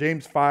here in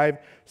James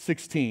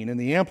 5:16. In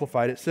the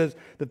Amplified, it says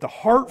that the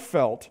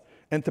heartfelt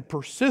and the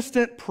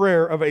persistent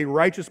prayer of a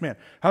righteous man.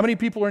 How many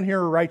people in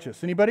here are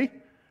righteous? Anybody?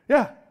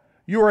 Yeah.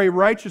 You are a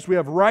righteous. We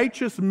have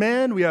righteous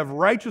men. We have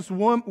righteous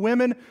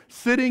women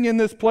sitting in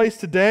this place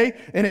today.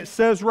 And it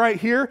says right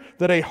here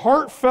that a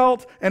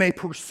heartfelt and a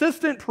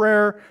persistent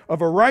prayer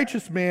of a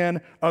righteous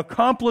man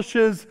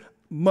accomplishes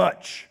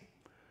much.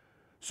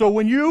 So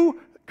when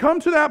you come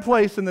to that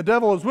place and the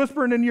devil is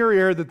whispering in your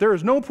ear that there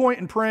is no point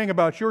in praying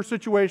about your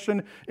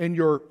situation in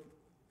your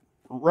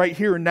right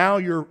here and now,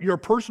 your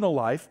personal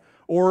life,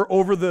 or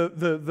over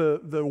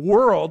the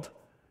world,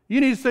 you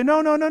need to say,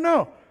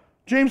 no.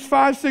 James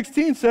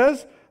 5:16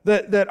 says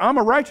that I'm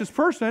a righteous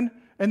person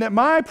and that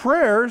my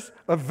prayers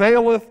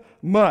availeth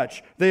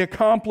much. They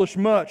accomplish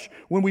much.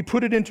 When we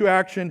put it into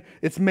action,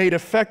 it's made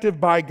effective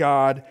by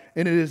God,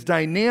 and it is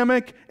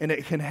dynamic, and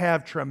it can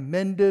have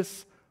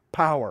tremendous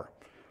power.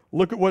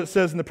 Look at what it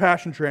says in the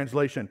Passion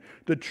Translation.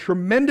 The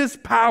tremendous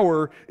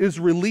power is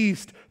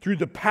released through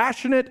the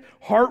passionate,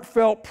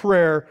 heartfelt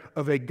prayer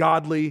of a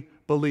godly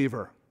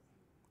believer.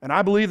 And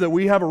I believe that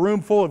we have a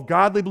room full of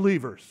godly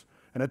believers.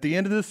 And at the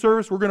end of this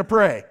service, we're going to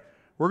pray.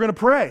 We're going to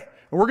pray.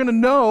 And we're going to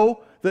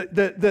know that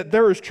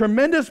there is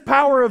tremendous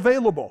power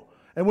available.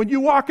 And when you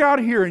walk out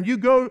of here and you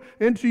go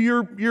into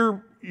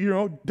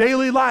your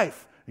daily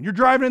life, and you're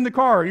driving in the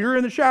car, or you're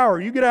in the shower,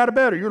 or you get out of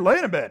bed, or you're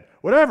laying in bed,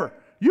 whatever,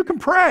 you can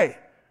pray.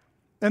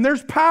 And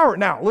there's power.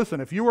 Now,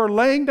 listen, if you are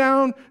laying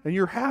down and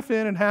you're half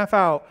in and half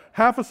out,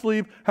 half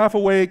asleep, half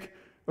awake,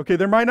 okay,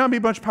 there might not be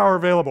much power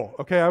available.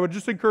 Okay, I would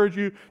just encourage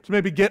you to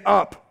maybe get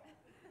up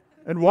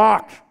and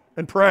walk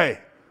and pray.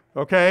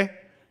 Okay?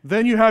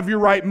 Then you have your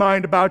right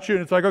mind about you,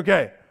 and it's like,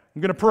 okay,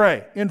 I'm going to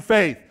pray in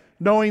faith,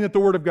 knowing that the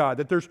Word of God,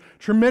 that there's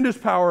tremendous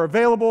power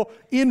available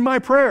in my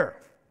prayer.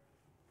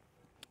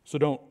 So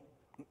don't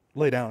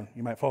lay down.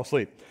 You might fall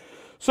asleep.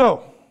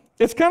 So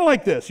it's kind of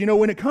like this.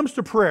 When it comes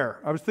to prayer,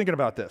 I was thinking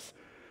about this,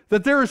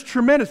 that there is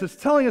tremendous, it's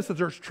telling us that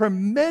there's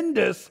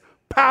tremendous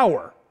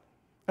power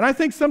And I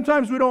think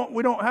sometimes we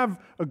don't have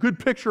a good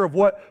picture of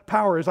what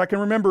power is. I can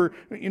remember,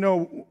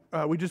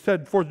 we just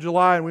had 4th of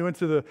July and we went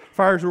to the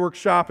fireworks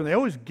shop and they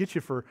always get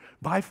you for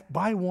buy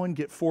one,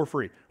 get 4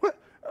 free. What?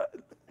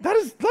 That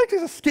is like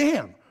a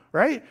scam,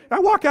 right? I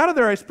walk out of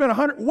there, I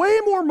spent way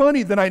more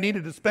money than I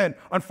needed to spend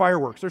on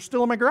fireworks. They're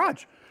still in my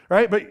garage,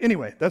 right? But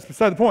anyway, that's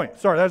beside the point.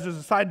 Sorry, that's just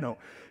a side note.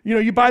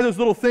 You buy those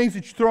little things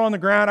that you throw on the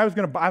ground. I was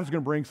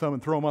gonna bring some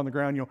and throw them on the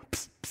ground,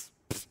 pss, pss,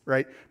 pss,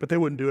 right? But they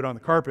wouldn't do it on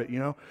the carpet,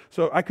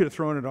 So I could have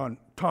thrown it on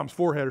Tom's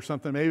forehead or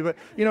something maybe, but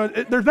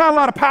there's not a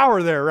lot of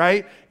power there,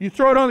 right? You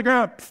throw it on the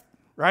ground, pss,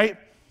 right?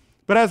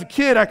 But as a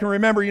kid, I can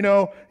remember,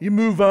 you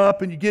move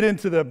up and you get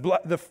into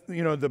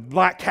the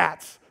Black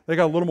Cats. They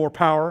got a little more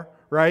power,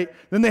 right?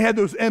 Then they had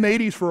those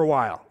M80s for a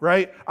while,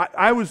 right?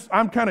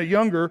 I'm kind of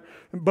younger,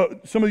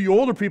 but some of you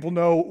older people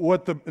know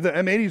what the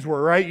M80s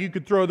were, right? You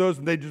could throw those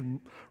and they just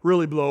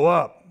really blow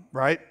up,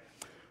 right?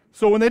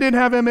 So when they didn't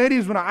have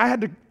M80s, when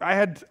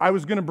I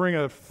was going to bring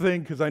a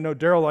thing because I know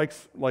Daryl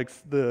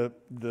likes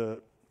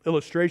the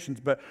illustrations,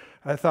 but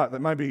I thought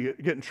that might be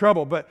get in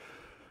trouble. But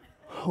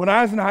when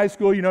I was in high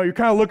school, you're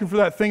kind of looking for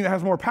that thing that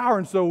has more power,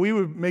 and so we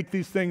would make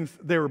these things.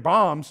 They were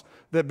bombs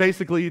that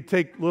basically you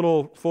take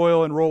little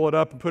foil and roll it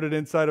up and put it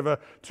inside of a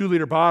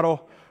 2-liter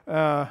bottle.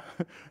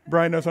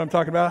 Brian knows what I'm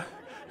talking about.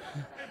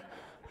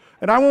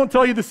 And I won't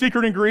tell you the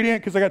secret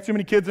ingredient because I got too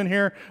many kids in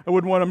here. I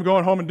wouldn't want them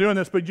going home and doing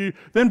this, but you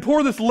then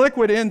pour this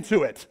liquid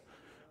into it.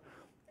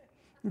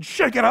 And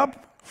shake it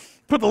up,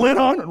 put the lid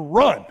on, and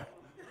run.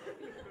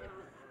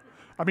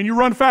 I mean, you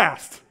run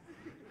fast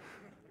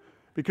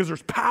because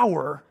there's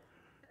power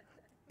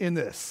in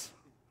this,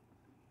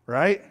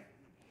 right?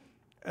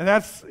 And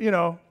that's,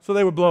 so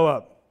they would blow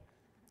up.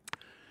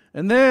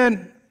 And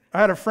then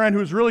I had a friend who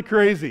was really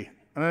crazy.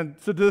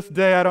 And to this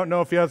day, I don't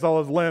know if he has all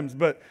his limbs,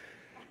 but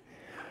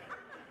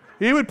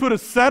he would put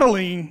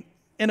acetylene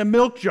in a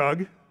milk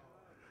jug,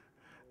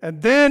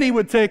 and then he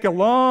would take a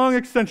long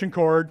extension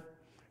cord,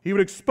 he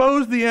would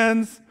expose the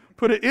ends,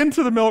 put it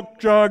into the milk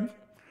jug,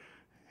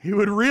 he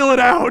would reel it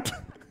out,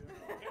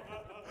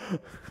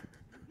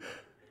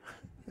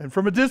 and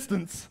from a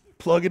distance,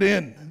 plug it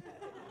in.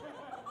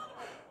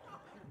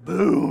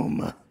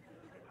 Boom.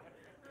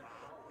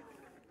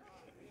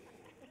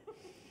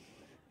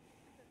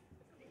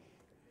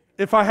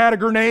 If I had a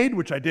grenade,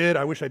 which I did,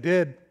 I wish I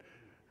did,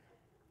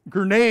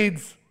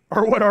 grenades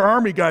are what our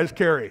army guys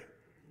carry.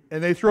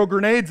 And they throw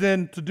grenades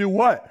in to do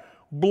what?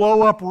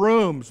 Blow up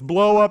rooms,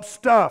 blow up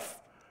stuff.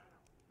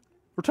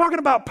 We're talking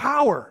about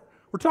power.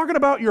 We're talking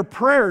about your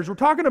prayers. We're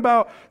talking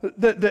about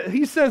that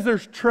he says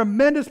there's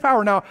tremendous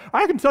power. Now,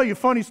 I can tell you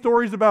funny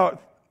stories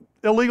about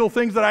illegal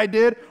things that I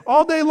did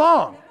all day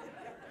long.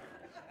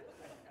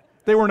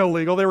 They weren't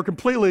illegal. They were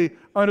completely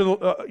under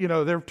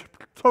the, they're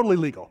totally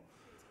legal.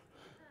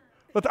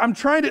 But I'm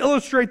trying to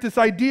illustrate this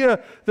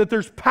idea that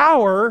there's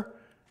power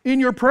in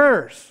your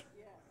prayers,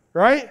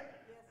 right?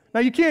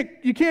 Now you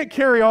can't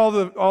carry all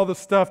the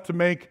stuff to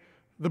make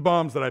the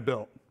bombs that I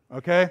built,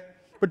 okay?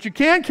 But you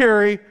can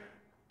carry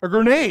a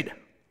grenade,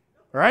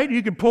 right?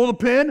 You can pull the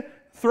pin,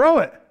 throw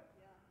it.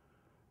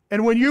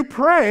 And when you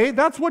pray,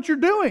 that's what you're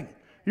doing.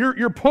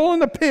 You're pulling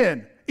the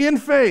pin in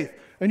faith,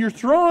 and you're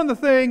throwing the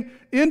thing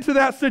into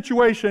that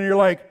situation, and you're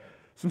like,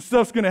 some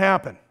stuff's going to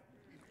happen.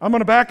 I'm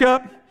going to back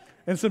up,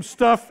 and some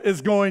stuff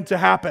is going to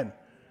happen.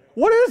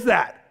 What is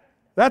that?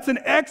 That's an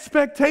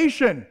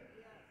expectation.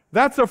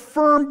 That's a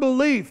firm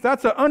belief.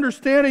 That's an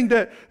understanding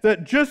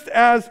that just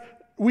as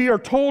we are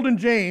told in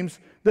James,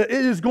 that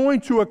it is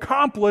going to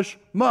accomplish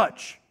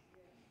much.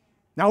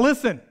 Now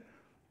listen,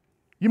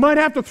 you might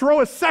have to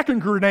throw a second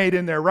grenade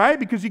in there, right?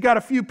 Because you got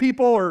a few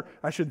people, or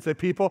I shouldn't say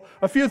people,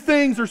 a few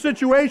things or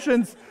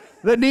situations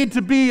that need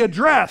to be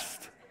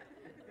addressed,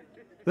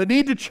 that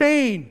need to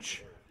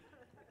change.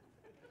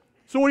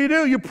 So what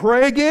do? You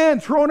pray again,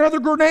 throw another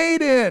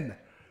grenade in.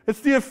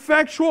 It's the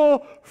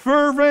effectual,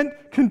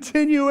 fervent,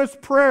 continuous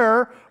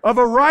prayer of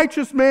a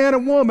righteous man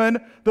and woman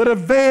that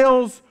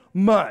avails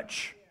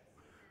much.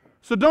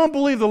 So don't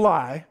believe the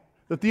lie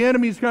that the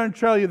enemy is going to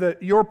tell you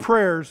that your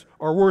prayers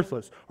are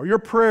worthless or your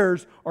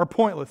prayers are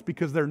pointless,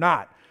 because they're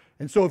not.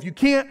 And so if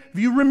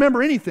you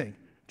remember anything,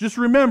 just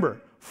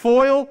remember,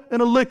 foil in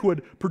a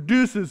liquid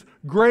produces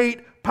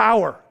great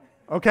power,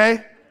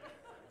 okay?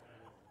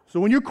 So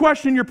when you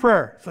question your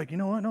prayer, it's like, you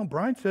know what? No,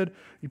 Brian said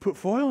you put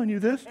foil in you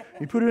this,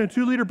 you put it in a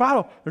 2-liter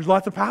bottle. There's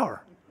lots of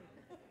power.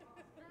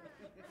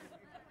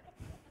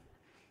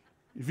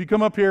 If you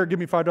come up here, give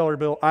me a $5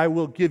 bill, I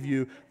will give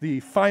you the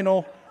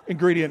final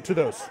ingredient to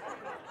those.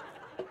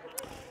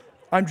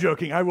 I'm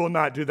joking. I will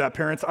not do that,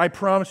 parents. I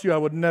promise you I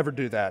would never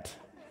do that.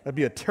 That'd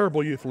be a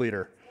terrible youth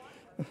leader.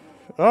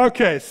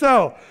 Okay,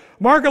 so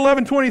Mark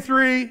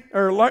 11:23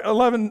 or Mark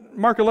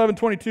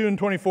 11:22 and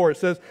 24, it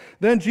says,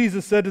 "Then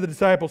Jesus said to the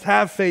disciples,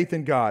 'Have faith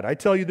in God. I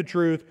tell you the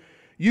truth.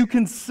 You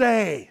can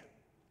say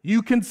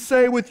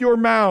with your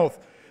mouth,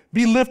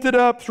 be lifted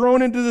up,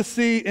 thrown into the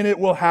sea, and it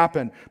will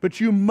happen. But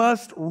you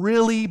must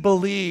really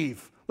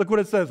believe.'" Look what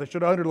it says. I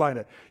should underline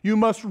it. You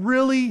must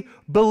really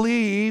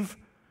believe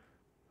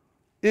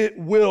it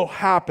will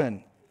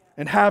happen,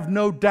 and have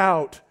no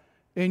doubt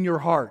in your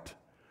heart.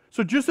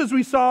 So just as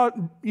we saw,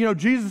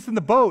 Jesus in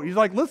the boat, he's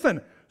like,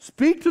 listen,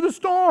 speak to the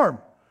storm.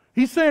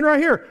 He's saying right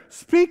here,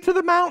 speak to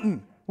the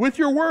mountain with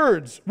your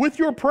words, with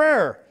your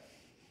prayer.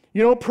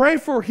 Pray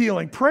for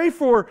healing. Pray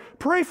for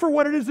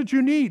what it is that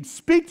you need.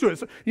 Speak to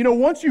it.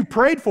 Once you've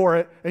prayed for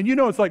it, and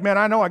it's like, man,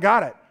 I know I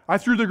got it. I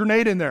threw the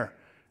grenade in there.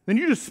 Then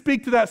you just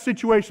speak to that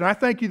situation. I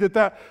thank you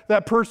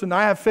that person,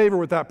 I have favor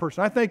with that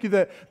person. I thank you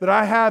that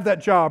I have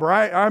that job, or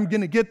I'm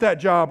going to get that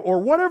job, or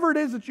whatever it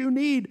is that you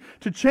need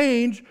to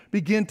change,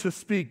 begin to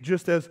speak,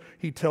 just as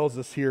he tells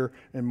us here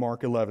in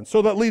Mark 11.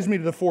 So that leads me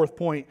to the fourth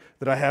point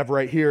that I have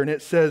right here, and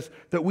it says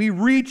that we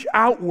reach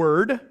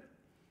outward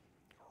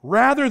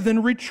rather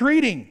than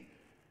retreating.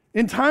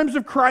 In times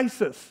of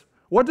crisis,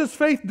 what does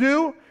faith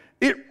do?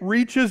 It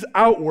reaches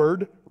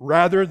outward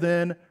rather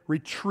than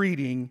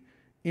retreating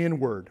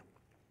inward.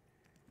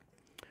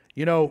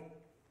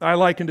 I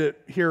likened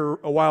it here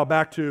a while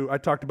back to, I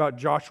talked about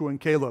Joshua and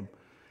Caleb.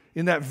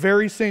 In that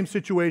very same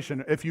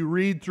situation, if you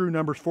read through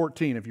Numbers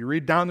 14, if you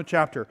read down the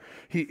chapter,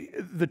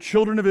 the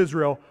children of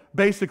Israel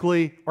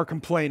basically are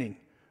complaining.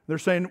 They're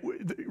saying,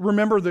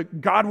 remember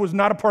that God was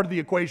not a part of the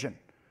equation.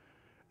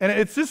 And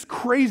it's just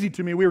crazy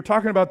to me. We were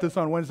talking about this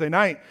on Wednesday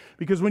night,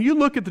 because when you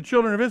look at the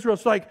children of Israel,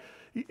 it's like,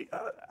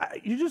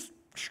 you just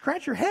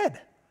scratch your head.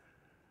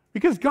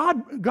 Because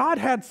God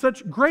had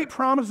such great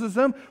promises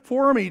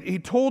for them. He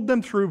told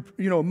them through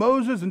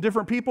Moses and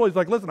different people. He's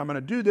like, listen, I'm going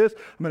to do this.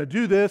 I'm going to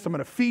do this. I'm going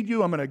to feed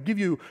you. I'm going to give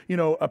you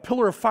a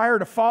pillar of fire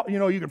to follow.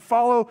 You can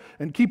follow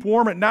and keep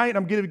warm at night.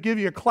 I'm going to give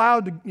you a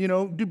cloud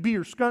to be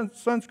your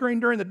sunscreen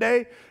during the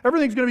day.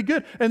 Everything's going to be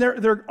good. And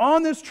they're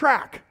on this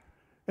track.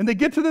 And they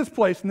get to this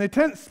place, and they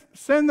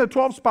send the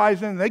 12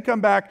 spies in, and they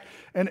come back,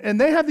 and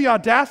they have the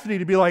audacity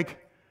to be like,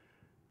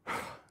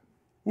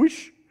 we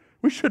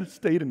should have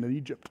stayed in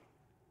Egypt.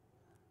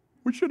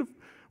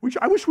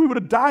 I wish we would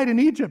have died in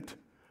Egypt.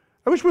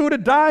 I wish we would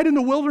have died in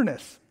the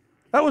wilderness.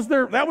 That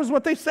was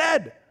what they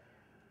said.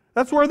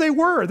 That's where they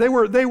were.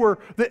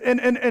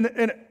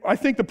 And I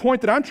think the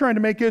point that I'm trying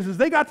to make is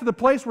they got to the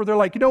place where they're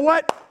like, you know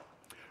what?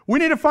 We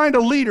need to find a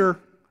leader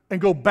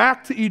and go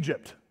back to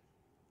Egypt.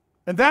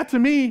 And that to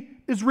me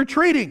is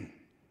retreating,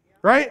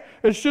 right?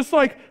 It's just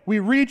like we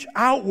reach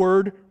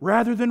outward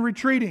rather than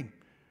retreating.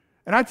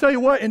 And I tell you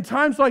what, in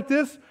times like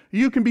this,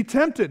 you can be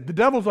tempted. The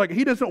devil's like,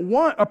 he doesn't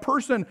want a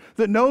person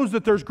that knows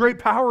that there's great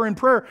power in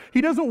prayer.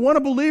 He doesn't want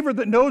a believer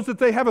that knows that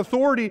they have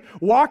authority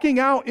walking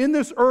out in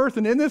this earth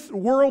and in this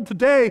world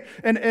today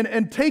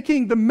and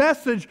taking the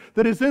message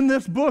that is in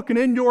this book and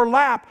in your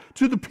lap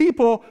to the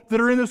people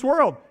that are in this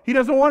world. He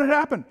doesn't want it to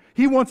happen.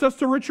 He wants us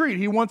to retreat.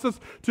 He wants us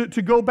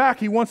to go back.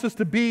 He wants us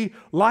to be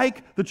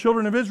like the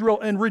children of Israel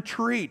and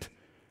retreat.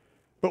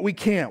 But we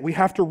can't. We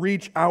have to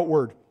reach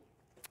outward.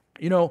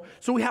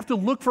 So we have to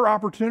look for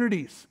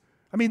opportunities.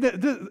 I mean,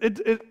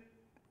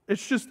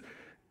 it's just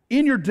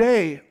in your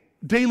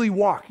daily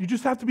walk. You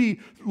just have to be,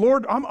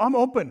 Lord, I'm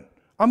open.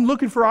 I'm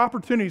looking for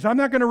opportunities. I'm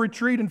not going to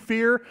retreat in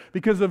fear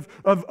because of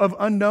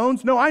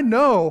unknowns. No, I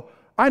know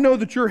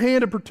that your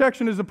hand of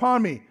protection is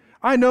upon me.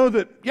 I know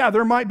that,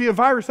 there might be a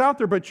virus out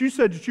there, but you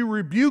said that you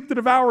rebuke the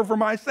devourer for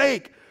my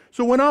sake.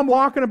 So when I'm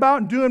walking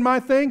about and doing my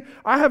thing,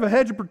 I have a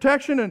hedge of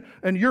protection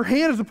and your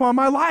hand is upon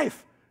my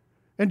life.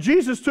 And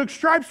Jesus took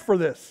stripes for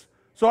this.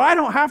 So I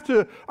don't have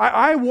to,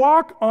 I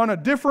walk on a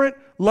different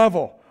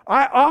level.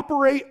 I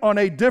operate on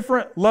a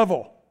different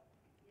level.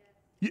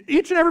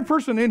 Each and every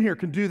person in here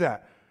can do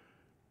that.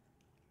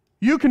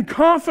 You can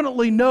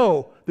confidently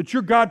know that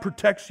your God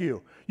protects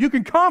you. You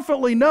can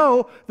confidently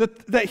know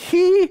that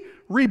He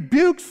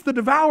rebukes the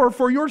devourer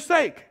for your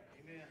sake.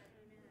 Amen.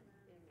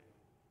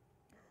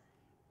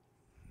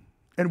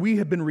 And we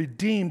have been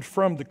redeemed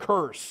from the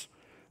curse.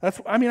 I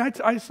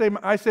say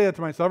that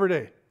to myself every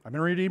day. I've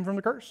been redeemed from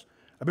the curse.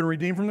 I've been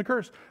redeemed from the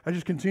curse. I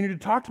just continue to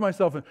talk to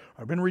myself, and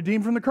I've been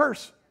redeemed from the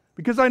curse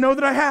because I know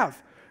that I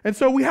have. And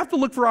so we have to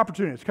look for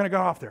opportunities. Kind of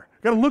got off there.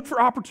 Got to look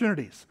for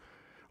opportunities.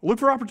 Look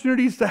for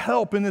opportunities to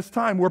help in this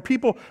time where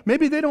people,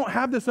 maybe they don't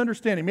have this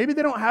understanding. Maybe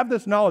they don't have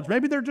this knowledge.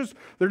 Maybe they're just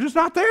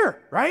not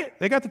there, right?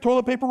 They got the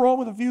toilet paper roll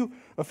with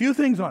a few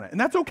things on it. And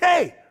that's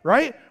okay,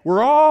 right?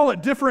 We're all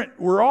at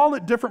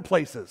different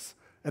places,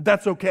 and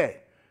that's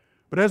okay.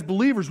 But as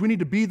believers, we need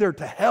to be there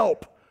to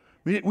help.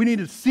 We need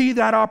to see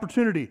that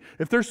opportunity.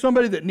 If there's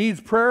somebody that needs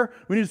prayer,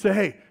 we need to say,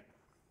 hey,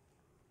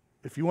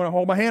 if you want to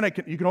hold my hand,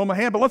 you can hold my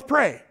hand, but let's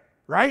pray,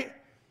 right?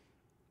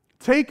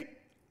 Take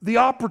the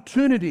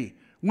opportunity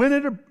when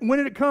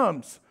it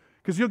comes,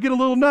 because you'll get a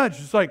little nudge.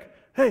 It's like,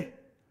 hey,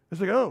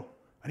 oh,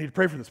 I need to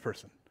pray for this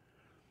person.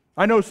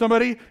 I know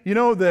somebody,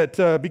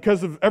 that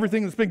because of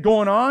everything that's been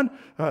going on,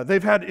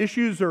 they've had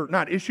issues, or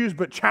not issues,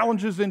 but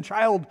challenges in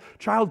child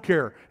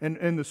care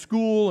and the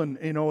school, and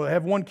they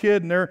have one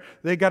kid and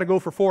they got to go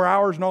for 4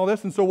 hours and all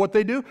this. And so what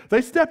they do,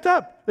 they stepped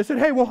up. They said,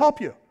 hey, we'll help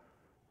you,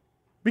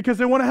 because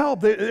they want to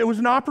help. It was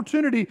an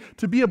opportunity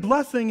to be a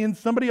blessing in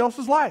somebody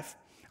else's life.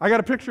 I got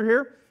a picture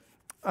here.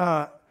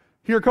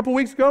 Here a couple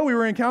weeks ago, we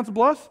were in Council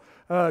Bluffs,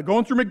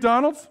 going through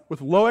McDonald's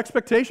with low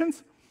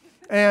expectations,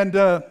 and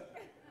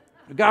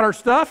got our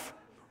stuff,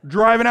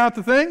 driving out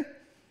the thing,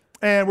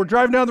 And we're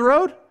driving down the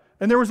road,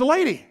 and there was a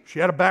lady. She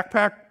had a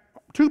backpack,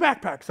 2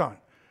 backpacks on.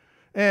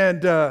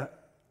 And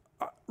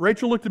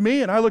Rachel looked at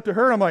me, and I looked at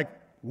her, and I'm like,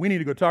 we need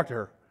to go talk to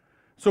her.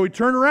 So we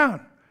turned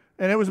around,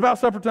 and it was about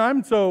supper time,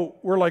 and so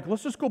we're like,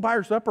 let's just go buy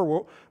her supper.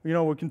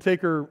 We can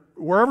take her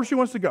wherever she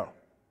wants to go.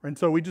 And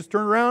so we just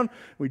turned around,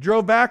 we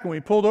drove back, and we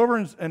pulled over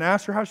and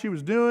asked her how she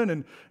was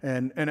doing,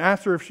 and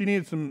asked her if she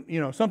needed some,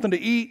 something to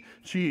eat.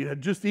 She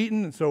had just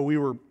eaten, and so we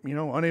were,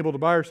 unable to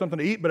buy her something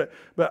to eat.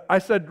 But I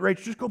said,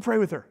 Rach, just go pray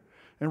with her.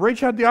 And Rach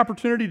had the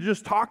opportunity to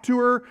just talk to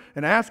her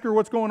and ask her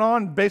what's going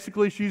on.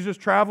 Basically, she's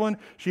just traveling.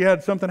 She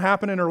had something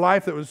happen in her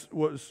life that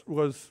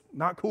was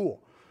not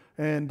cool,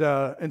 and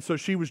so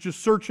she was just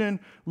searching,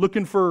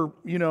 looking for,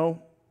 we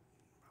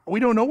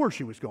don't know where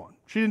she was going.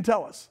 She didn't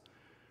tell us.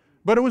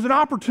 But it was an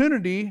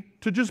opportunity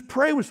to just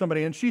pray with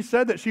somebody. And she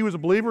said that she was a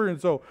believer.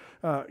 And so,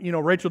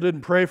 Rachel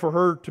didn't pray for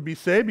her to be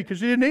saved because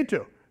she didn't need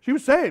to. She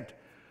was saved.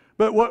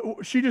 But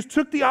she just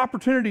took the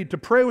opportunity to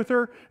pray with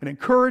her and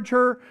encourage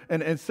her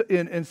and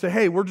say,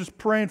 hey, we're just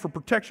praying for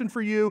protection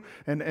for you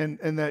and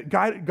that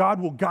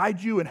God will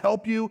guide you and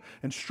help you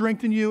and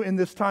strengthen you in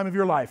this time of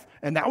your life.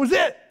 And that was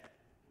it.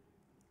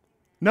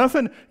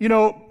 Nothing,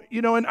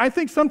 and I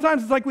think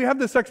sometimes it's like we have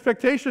this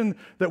expectation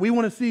that we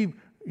want to see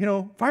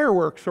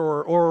fireworks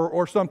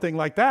or something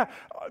like that.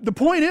 The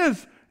point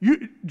is,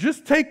 you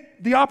just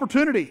take the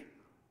opportunity.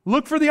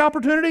 Look for the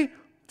opportunity,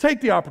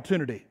 take the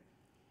opportunity.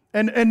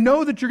 And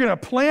know that you're going to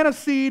plant a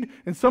seed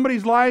in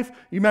somebody's life.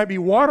 You might be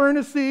watering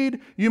a seed.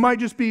 You might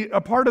just be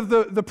a part of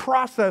the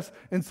process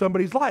in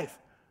somebody's life.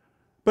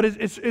 But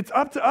it's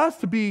up to us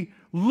to be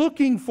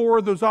looking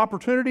for those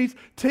opportunities,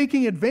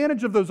 taking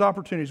advantage of those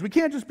opportunities. We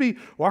can't just be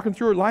walking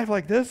through life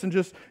like this and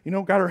just,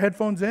 got our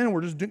headphones in and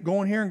we're just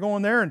going here and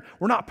going there and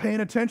we're not paying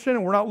attention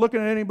and we're not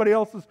looking at anybody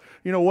else's,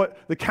 what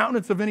the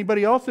countenance of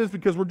anybody else is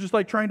because we're just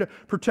like trying to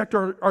protect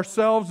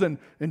ourselves and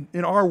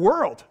in our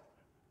world.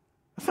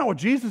 That's not what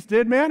Jesus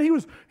did, man.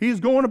 He's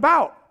going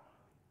about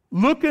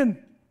looking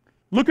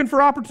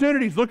for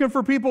opportunities, looking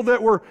for people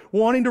that were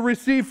wanting to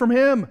receive from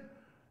him.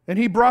 And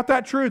he brought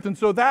that truth. And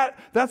so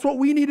that's what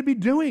we need to be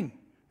doing,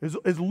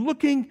 is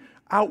looking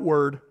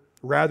outward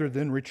rather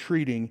than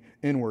retreating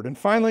inward. And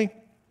finally,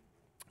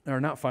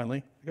 or not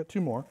finally, I got 2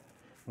 more.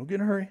 Don't get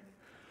in a hurry.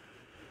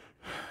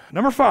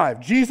 Number 5,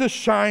 Jesus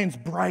shines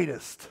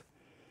brightest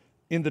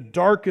in the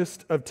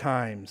darkest of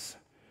times.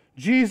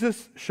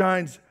 Jesus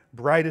shines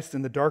brightest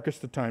in the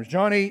darkest of times.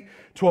 John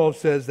 8:12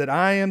 says that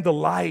I am the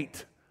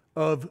light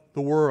of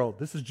the world.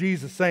 This is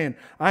Jesus saying,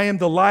 I am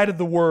the light of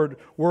the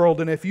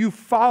world, and if you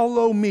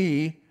follow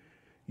me,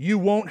 you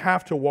won't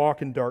have to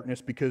walk in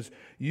darkness because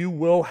you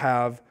will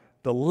have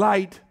the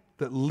light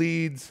that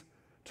leads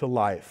to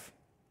life.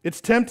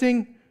 It's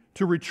tempting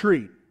to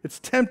retreat. It's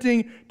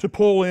tempting to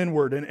pull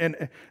inward.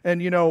 And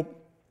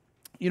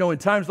in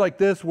times like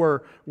this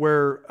where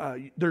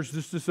there's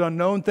just this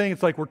unknown thing,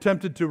 it's like we're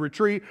tempted to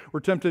retreat. We're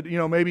tempted,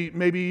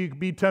 maybe you could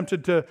be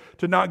tempted to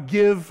not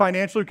give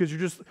financially because you're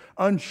just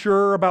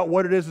unsure about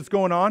what it is that's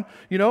going on.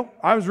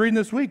 I was reading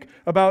this week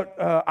about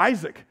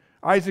Isaac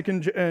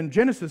in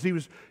Genesis. It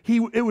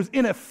was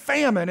in a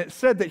famine. It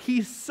said that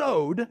he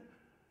sowed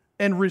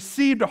and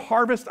received a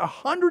harvest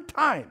 100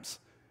 times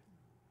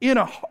in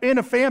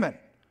a famine.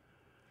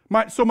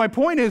 So my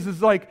point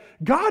is like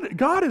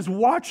God is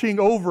watching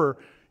over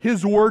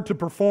his word to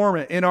perform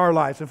it in our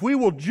lives. If we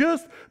will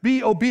just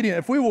be obedient,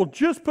 if we will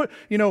just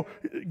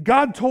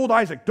God told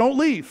Isaac, don't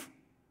leave.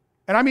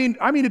 And I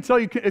mean to tell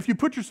you, if you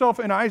put yourself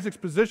in Isaac's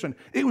position,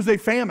 it was a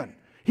famine.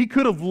 He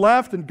could have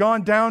left and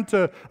gone down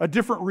to a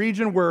different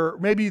region where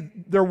maybe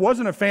there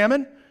wasn't a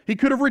famine. He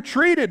could have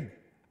retreated,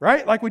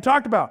 right? Like we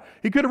talked about.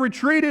 He could have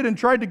retreated and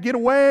tried to get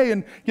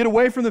away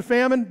from the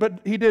famine, but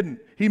he didn't.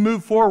 He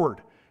moved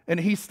forward. And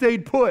he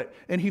stayed put,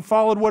 and he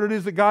followed what it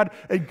is that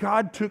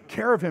God took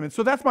care of him. And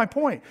so that's my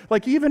point.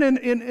 Like even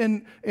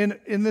in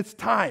this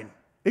time,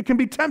 it can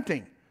be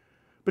tempting,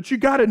 but you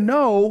got to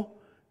know,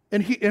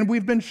 and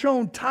we've been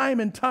shown time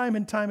and time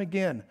and time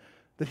again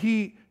that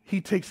he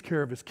takes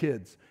care of his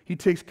kids. He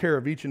takes care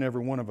of each and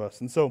every one of us.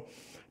 And so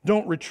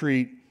don't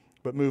retreat,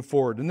 but move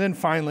forward. And then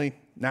finally,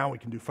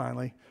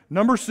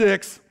 number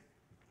 6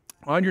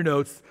 on your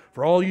notes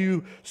for all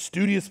you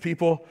studious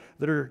people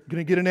that are going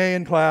to get an A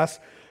in class.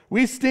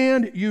 We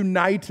stand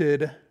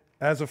united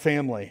as a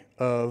family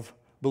of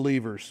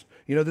believers.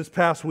 This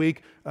past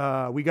week,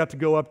 we got to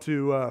go up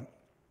to our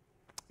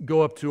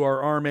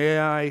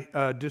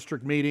RMAI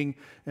district meeting,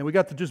 and we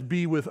got to just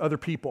be with other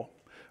people.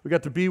 We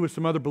got to be with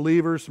some other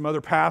believers, some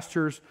other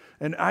pastors,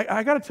 and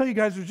I got to tell you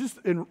guys,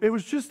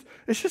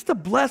 it's just a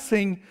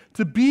blessing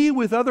to be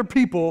with other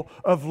people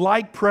of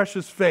like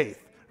precious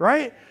faith,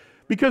 right?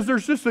 Because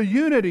there's just a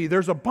unity,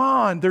 there's a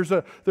bond,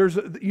 that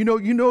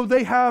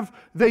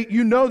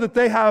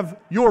they have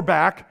your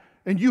back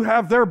and you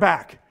have their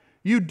back.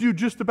 You do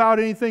just about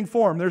anything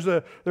for them.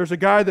 There's a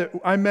guy that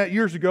I met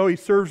years ago. He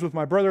serves with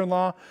my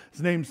brother-in-law.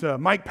 His name's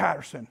Mike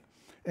Patterson.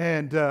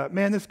 And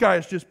man, this guy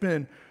has just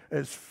been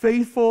as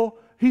faithful.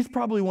 He's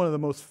probably one of the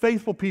most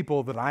faithful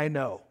people that I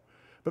know.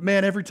 But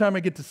man, every time I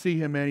get to see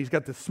him, man, he's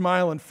got this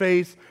smiling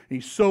face, and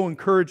he's so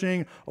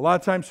encouraging. A lot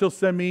of times he'll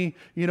send me,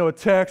 a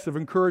text of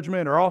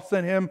encouragement, or I'll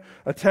send him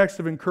a text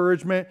of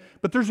encouragement.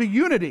 But there's a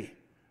unity.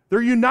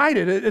 They're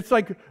united. It's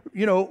like,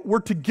 we're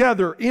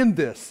together in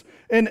this.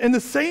 And the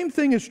same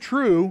thing is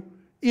true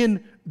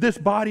in this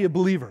body of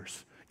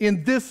believers,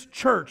 in this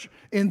church,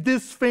 in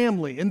this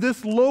family, in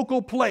this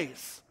local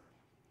place.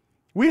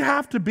 We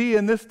have to be,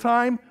 in this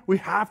time, we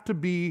have to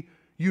be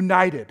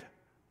united.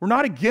 We're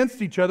not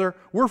against each other.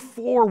 We're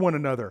for one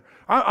another.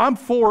 I'm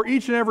for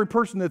each and every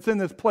person that's in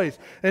this place.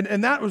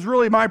 And that was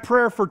really my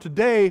prayer for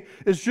today,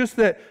 is just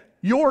that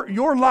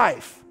your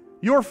life,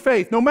 your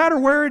faith, no matter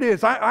where it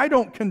is, I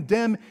don't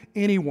condemn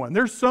anyone.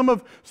 There's some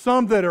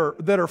that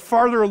are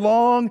farther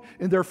along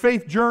in their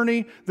faith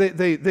journey.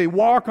 They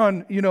walk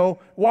on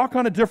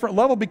a different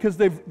level because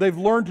they've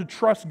learned to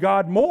trust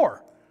God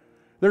more.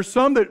 There's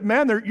some that,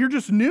 man, you're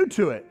just new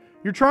to it.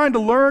 You're trying to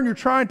learn, you're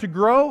trying to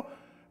grow.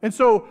 And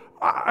so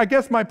I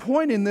guess my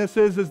point in this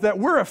is that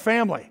we're a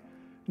family.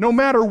 No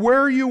matter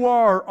where you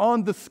are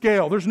on the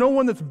scale, there's no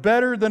one that's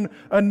better than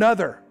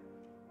another.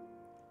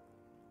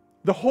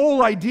 The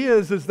whole idea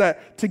is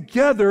that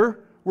together,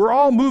 we're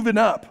all moving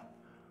up.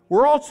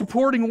 We're all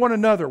supporting one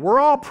another. We're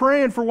all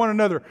praying for one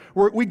another.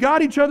 We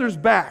got each other's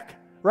back,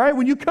 right?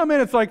 When you come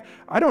in, it's like,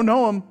 I don't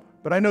know them,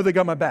 but I know they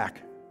got my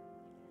back.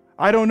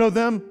 I don't know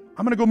them,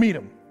 I'm going to go meet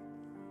them.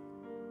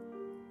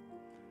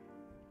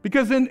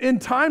 Because in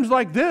times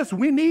like this,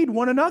 we need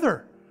one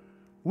another.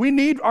 We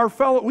need our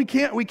fellow. We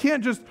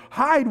can't just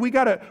hide. We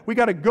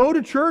gotta go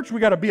to church. We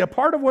gotta be a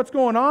part of what's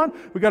going on.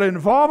 We gotta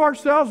involve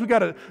ourselves. We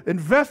gotta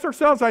invest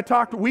ourselves. I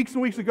talked weeks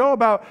and weeks ago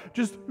about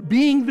just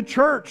being the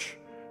church,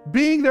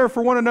 being there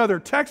for one another,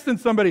 texting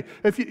somebody.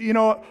 If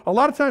a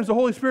lot of times the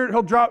Holy Spirit,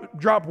 He'll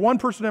drop one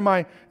person in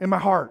my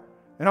heart,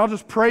 and I'll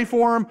just pray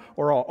for them,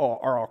 or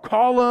I'll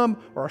call them,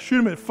 or I'll shoot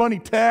them a funny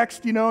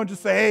text, and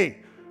just say, hey,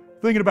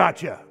 thinking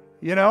about you,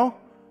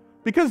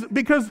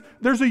 Because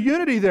there's a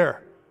unity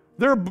there.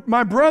 They're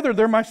my brother,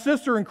 they're my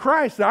sister in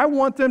Christ. I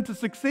want them to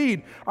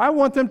succeed. I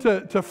want them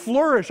to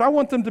flourish. I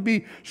want them to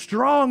be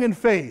strong in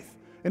faith.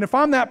 And if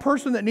I'm that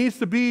person that needs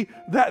to be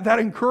that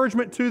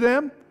encouragement to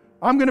them,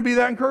 I'm going to be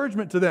that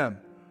encouragement to them.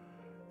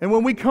 And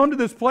when we come to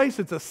this place,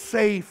 it's a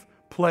safe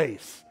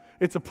place.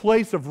 It's a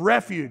place of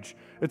refuge.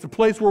 It's a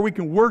place where we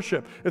can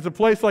worship. It's a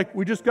place like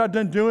we just got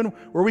done doing,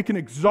 where we can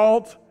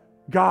exalt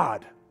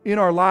God in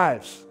our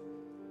lives.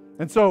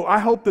 And so I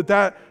hope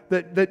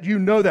that you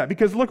know that,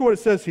 because look at what it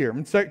says here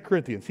in 2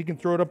 Corinthians. He can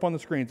throw it up on the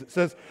screens. It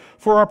says,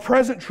 for our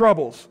present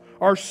troubles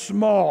are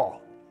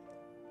small.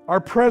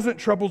 Our present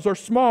troubles are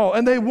small,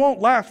 and they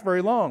won't last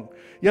very long.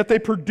 Yet they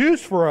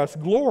produce for us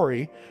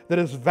glory that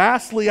is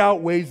vastly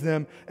outweighs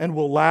them and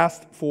will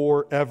last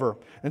forever.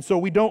 And so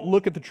we don't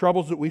look at the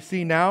troubles that we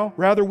see now.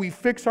 Rather, we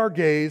fix our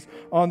gaze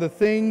on the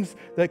things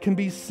that can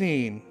be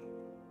seen.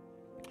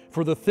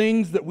 For the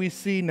things that we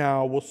see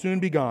now will soon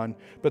be gone,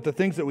 but the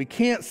things that we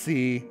can't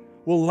see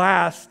will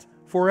last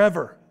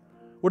forever.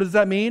 What does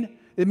that mean?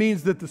 It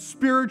means that the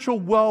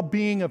spiritual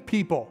well-being of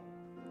people,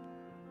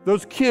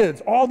 those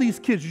kids, all these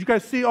kids, did you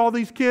guys see all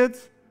these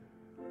kids?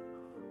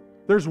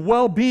 There's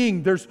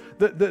well-being. There's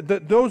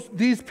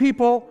these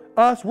people,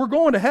 us, we're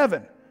going to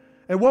heaven.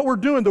 And what we're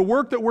doing, the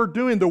work that we're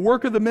doing, the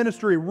work of the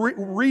ministry,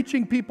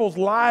 reaching people's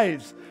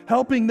lives,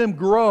 helping them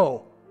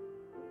grow,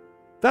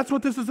 that's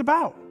what this is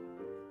about.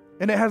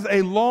 And it has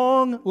a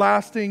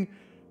long-lasting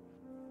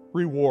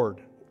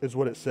reward, is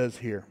what it says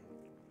here.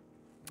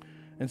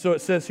 And so it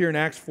says here in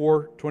Acts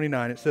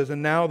 4:29, it says,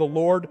 and now the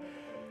Lord,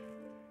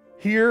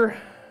 hear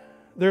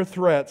their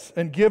threats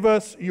and give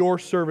us, your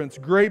servants,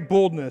 great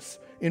boldness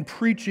in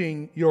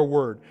preaching your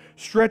word.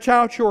 Stretch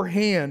out your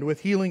hand with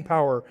healing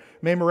power.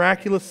 May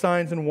miraculous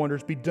signs and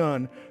wonders be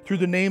done through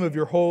the name of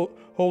your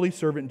holy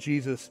servant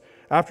Jesus.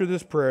 After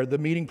this prayer, the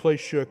meeting place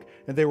shook,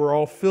 and they were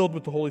all filled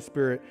with the Holy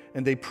Spirit,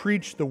 and they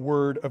preached the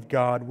word of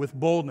God with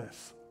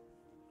boldness.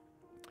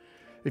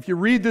 If you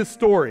read this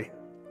story,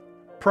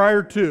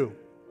 prior to,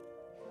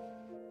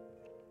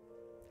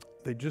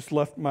 they just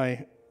left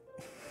my...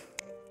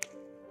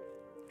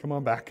 Come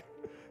on back.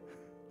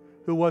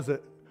 Who was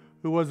it?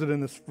 Who was it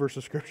in this verse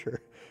of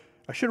Scripture?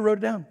 I should have wrote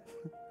it down.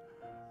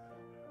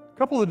 A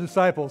couple of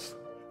disciples,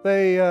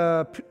 they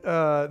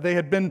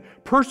had been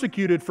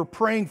persecuted for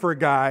praying for a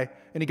guy,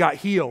 and he got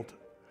healed.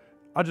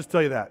 I'll just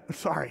tell you that.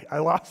 Sorry, I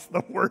lost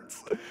the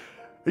words.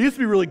 I used to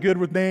be really good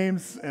with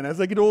names, and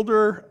as I get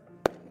older,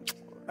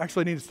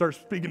 actually I need to start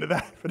speaking to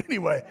that. But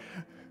anyway,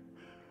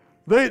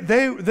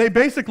 they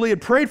basically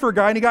had prayed for a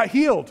guy, and he got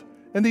healed.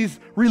 And these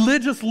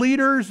religious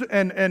leaders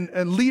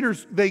and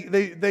leaders,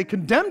 they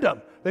condemned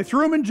him. They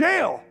threw him in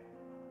jail.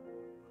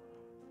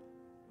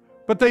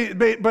 But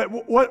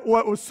what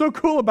was so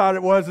cool about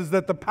it is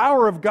that the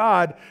power of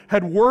God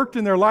had worked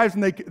in their lives,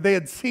 and they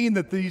had seen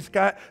that this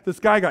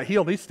guy got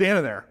healed. He's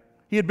standing there.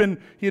 He had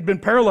been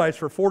paralyzed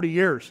for 40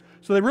 years,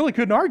 so they really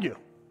couldn't argue.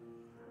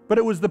 But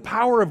it was the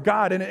power of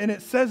God, and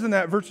it says in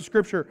that verse of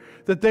Scripture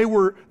that they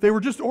were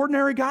just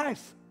ordinary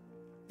guys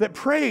that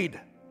prayed.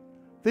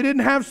 They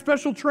didn't have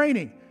special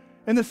training.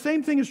 And the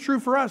same thing is true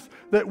for us,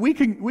 that we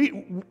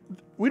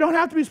don't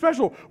have to be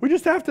special. We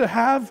just have to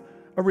have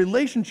a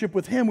relationship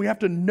with Him. We have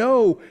to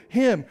know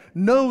Him,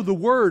 know the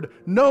Word,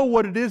 know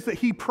what it is that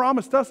He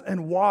promised us,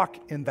 and walk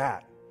in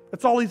that.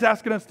 That's all He's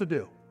asking us to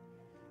do.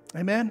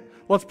 Amen?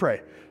 Let's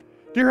pray.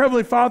 Dear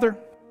Heavenly Father,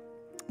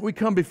 we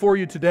come before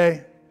You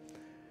today,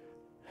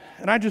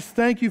 and I just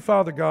thank You,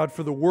 Father God,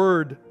 for the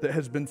Word that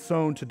has been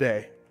sown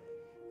today.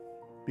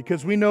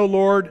 Because we know,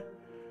 Lord,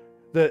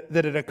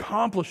 that it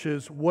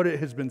accomplishes what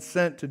it has been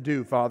sent to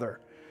do, Father.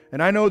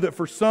 And I know that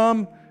for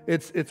some,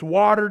 it's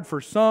watered,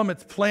 for some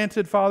it's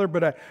planted, Father,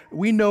 but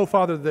we know,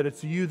 Father, that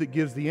it's You that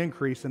gives the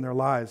increase in their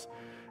lives.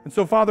 And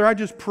so, Father, I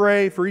just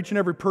pray for each and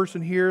every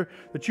person here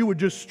that You would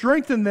just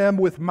strengthen them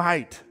with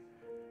might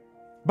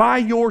by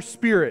Your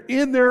Spirit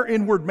in their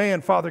inward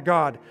man, Father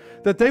God,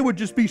 that they would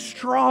just be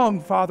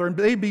strong, Father, and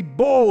they'd be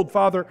bold,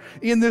 Father,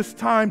 in this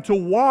time to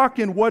walk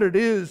in what it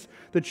is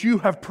that You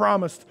have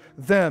promised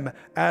them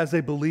as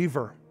a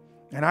believer.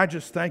 And I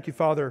just thank You,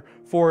 Father,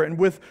 for it. And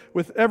with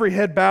every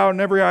head bowed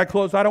and every eye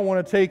closed, I don't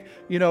want to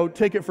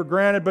take it for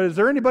granted, but is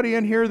there anybody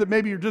in here that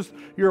maybe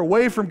you're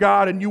away from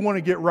God and you want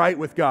to get right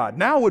with God?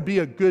 Now would be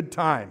a good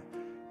time.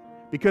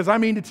 Because I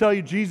mean to tell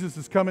you, Jesus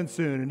is coming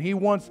soon, and He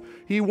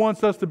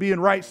wants us to be in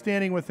right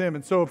standing with Him.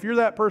 And so if you're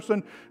that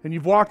person and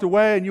you've walked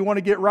away and you want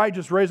to get right,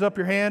 just raise up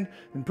your hand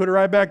and put it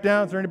right back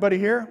down. Is there anybody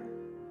here?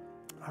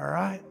 All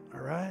right.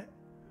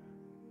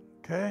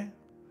 Okay.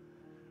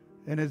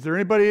 And is there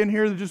anybody in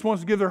here that just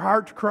wants to give their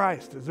heart to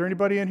Christ? Is there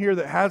anybody in here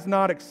that has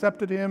not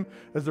accepted Him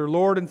as their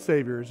Lord and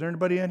Savior? Is there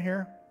anybody in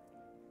here?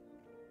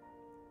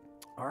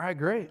 All right,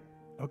 great.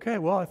 Okay,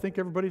 well, I think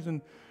everybody's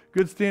in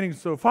good standing.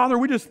 So, Father,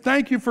 we just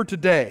thank You for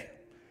today.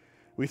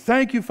 We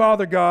thank You,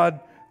 Father God,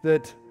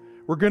 that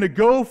we're going to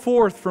go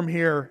forth from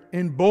here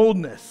in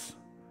boldness.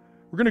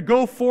 We're going to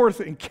go forth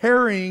in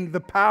carrying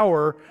the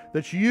power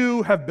that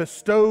You have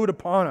bestowed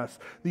upon us,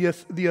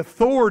 the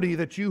authority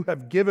that You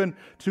have given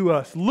to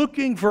us,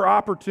 looking for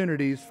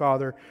opportunities,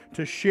 Father,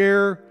 to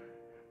share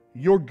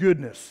Your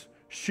goodness,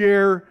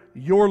 share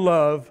Your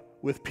love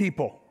with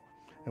people.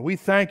 And we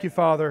thank You,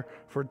 Father,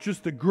 for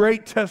just the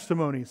great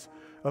testimonies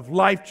of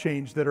life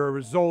change that are a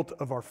result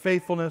of our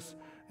faithfulness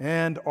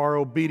and our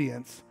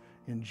obedience.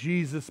 In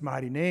Jesus'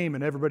 mighty name.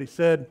 And everybody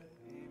said,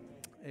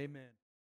 Amen.